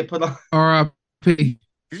 Can he get put on? R.I.P.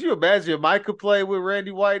 Could you imagine if Mike could play with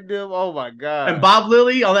Randy White and them? Oh my God. And Bob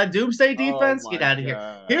Lilly on that Doomsday defense? Get out of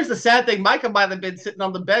here. Here's the sad thing. Micah might have been sitting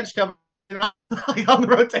on the bench coming on the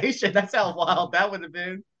rotation. That's how wild that would have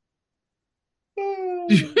been.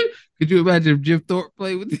 Could you imagine if Jim Thorpe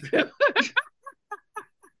played with them?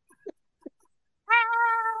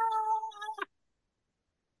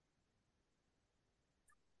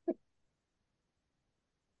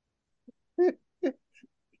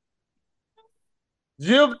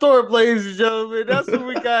 Jim Thorpe, ladies and gentlemen. That's what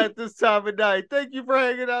we got at this time of night. Thank you for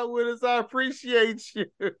hanging out with us. I appreciate you.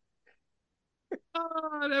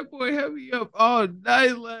 Oh, that boy had me up all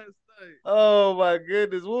night last night. Oh my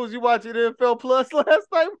goodness. What was you watching NFL Plus last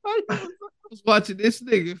night, Mike? I was watching this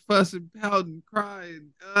nigga fussing, pouting,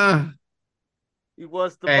 crying. He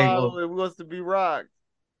wants to bottle and wants to be rocked.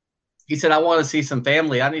 He said, "I want to see some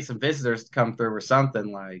family. I need some visitors to come through or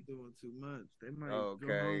something." Like doing too much. They might go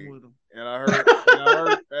home with them. And I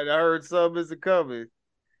heard some is coming.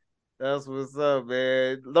 That's what's up,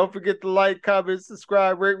 man. Don't forget to like, comment,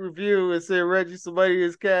 subscribe, rate, review, and send Reggie some money in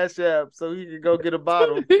his Cash App so he can go get a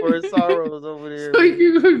bottle for his sorrows over there. So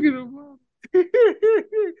you can go get a bottle.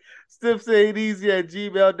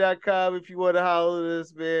 StiffSayItEasy@gmail.com if you want to holler at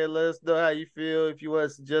us, man. Let us know how you feel. If you want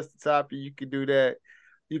to suggest a topic, you can do that.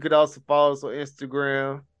 You can also follow us on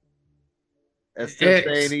Instagram at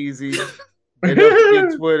StiffSayItEasy. And don't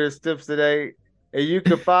forget Twitter, StiffSay8. And you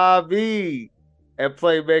can find me at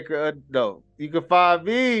Playmaker. You can find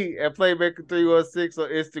me at Playmaker316 on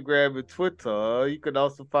Instagram and Twitter. You can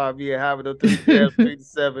also find me at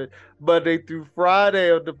Having3 Monday through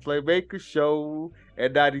Friday on the Playmaker Show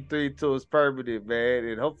at 93 until it's permanent, man.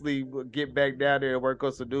 And hopefully we'll get back down there and work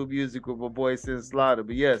on some new music with my boy Sin Slaughter.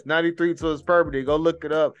 But yes, 93 until it's permanent. Go look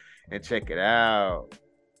it up and check it out.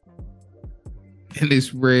 And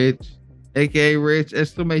it's Reg, aka Reg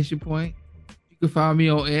exclamation point. You can find me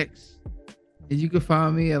on X. And you can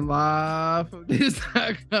find me at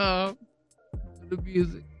livefromthis.com for the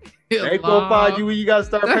music. They gonna find you when you gotta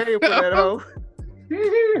start paying for that, hoe.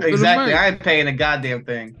 Exactly. I ain't paying a goddamn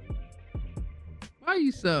thing. Buy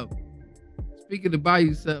you something. Speaking of buy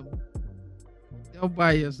you something, don't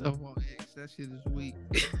buy yourself on X. That shit is weak.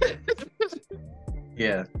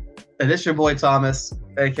 Yeah. And this your boy Thomas,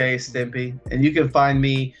 aka Stimpy. And you can find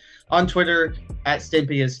me on Twitter at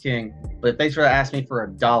StimpyIsKing. But thanks for asking me for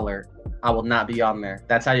 $1. I will not be on there.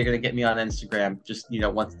 That's how you're gonna get me on Instagram. Just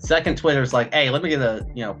 1 second. Twitter's like, hey, let me get a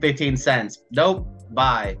 15 cents. Nope,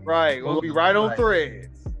 bye. Right, we'll be right on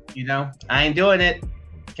Threads. I ain't doing it.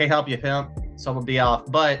 Can't help you, pimp. So I'm gonna be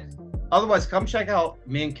off. But otherwise, come check out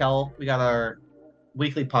me and Kel. We got our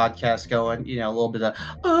weekly podcast going. A little bit of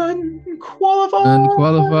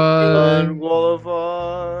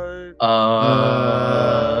Unqualified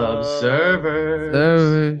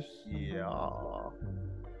observers. Yeah.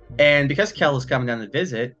 And because Kel is coming down to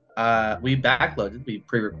visit, we backloaded, we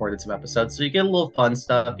pre-recorded some episodes, so you get a little fun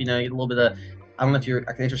stuff. You get a little bit of, I don't know if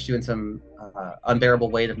I can interest you in some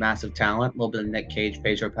unbearable weight of massive talent, a little bit of Nick Cage,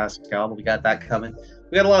 Pedro Pascal, but we got that coming.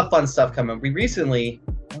 We got a lot of fun stuff coming. We recently,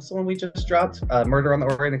 what's the one we just dropped? Murder on the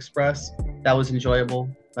Orient Express. That was enjoyable.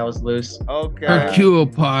 That was loose. Okay. Hercule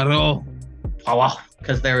Poirot. Oh wow,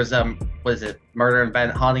 because there was what is it? Murder in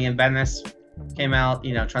Haunting in Venice came out.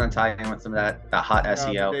 Trying to tie in with some of that hot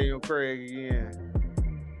SEO. Daniel Craig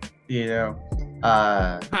again.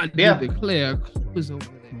 I declare was over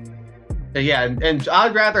there. Yeah, and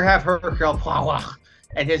I'd rather have Hercule Poirot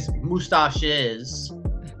and his moustaches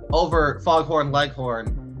over Foghorn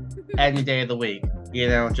Leghorn any day of the week.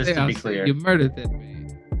 Just to be clear. You murdered that man.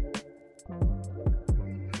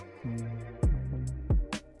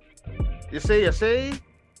 You see?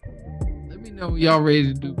 Let me know when y'all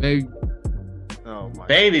ready to do baby. Oh my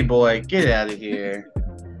baby boy, get out of here.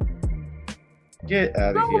 Get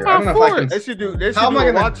out of here. I don't know if I can... They should do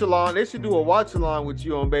a watch along. They should do a watch along with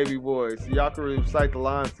you on Baby Boy, so y'all can recite the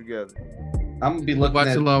lines together. I'm gonna be looking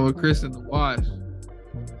watch along with Chris in the watch.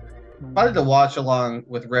 If I did a watch along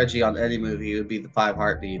with Reggie on any movie, it would be the 5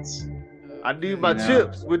 Heartbeats. I need my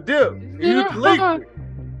chips with dip.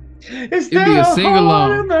 It'd be a sing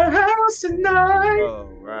along in the house tonight. Oh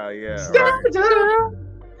wow, yeah.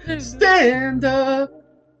 Stand up.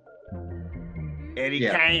 Eddie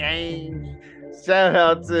Kane. Shout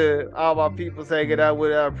out to all my peoples hanging out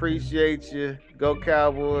with. I appreciate you. Go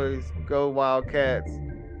Cowboys. Go Wildcats.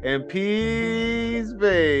 And peace,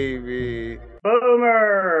 baby.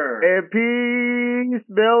 Boomer. And peace,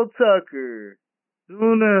 Mel Tucker.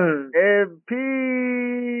 Sooner. And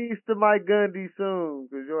peace to Mike Gundy soon,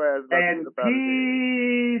 because your ass about and to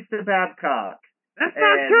peace to Babcock. That's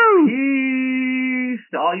not true. Peace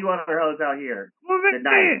to all you other hoes out here. Good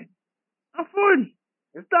night. I'm 40.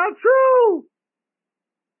 It's not true.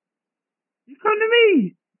 You come to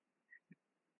me.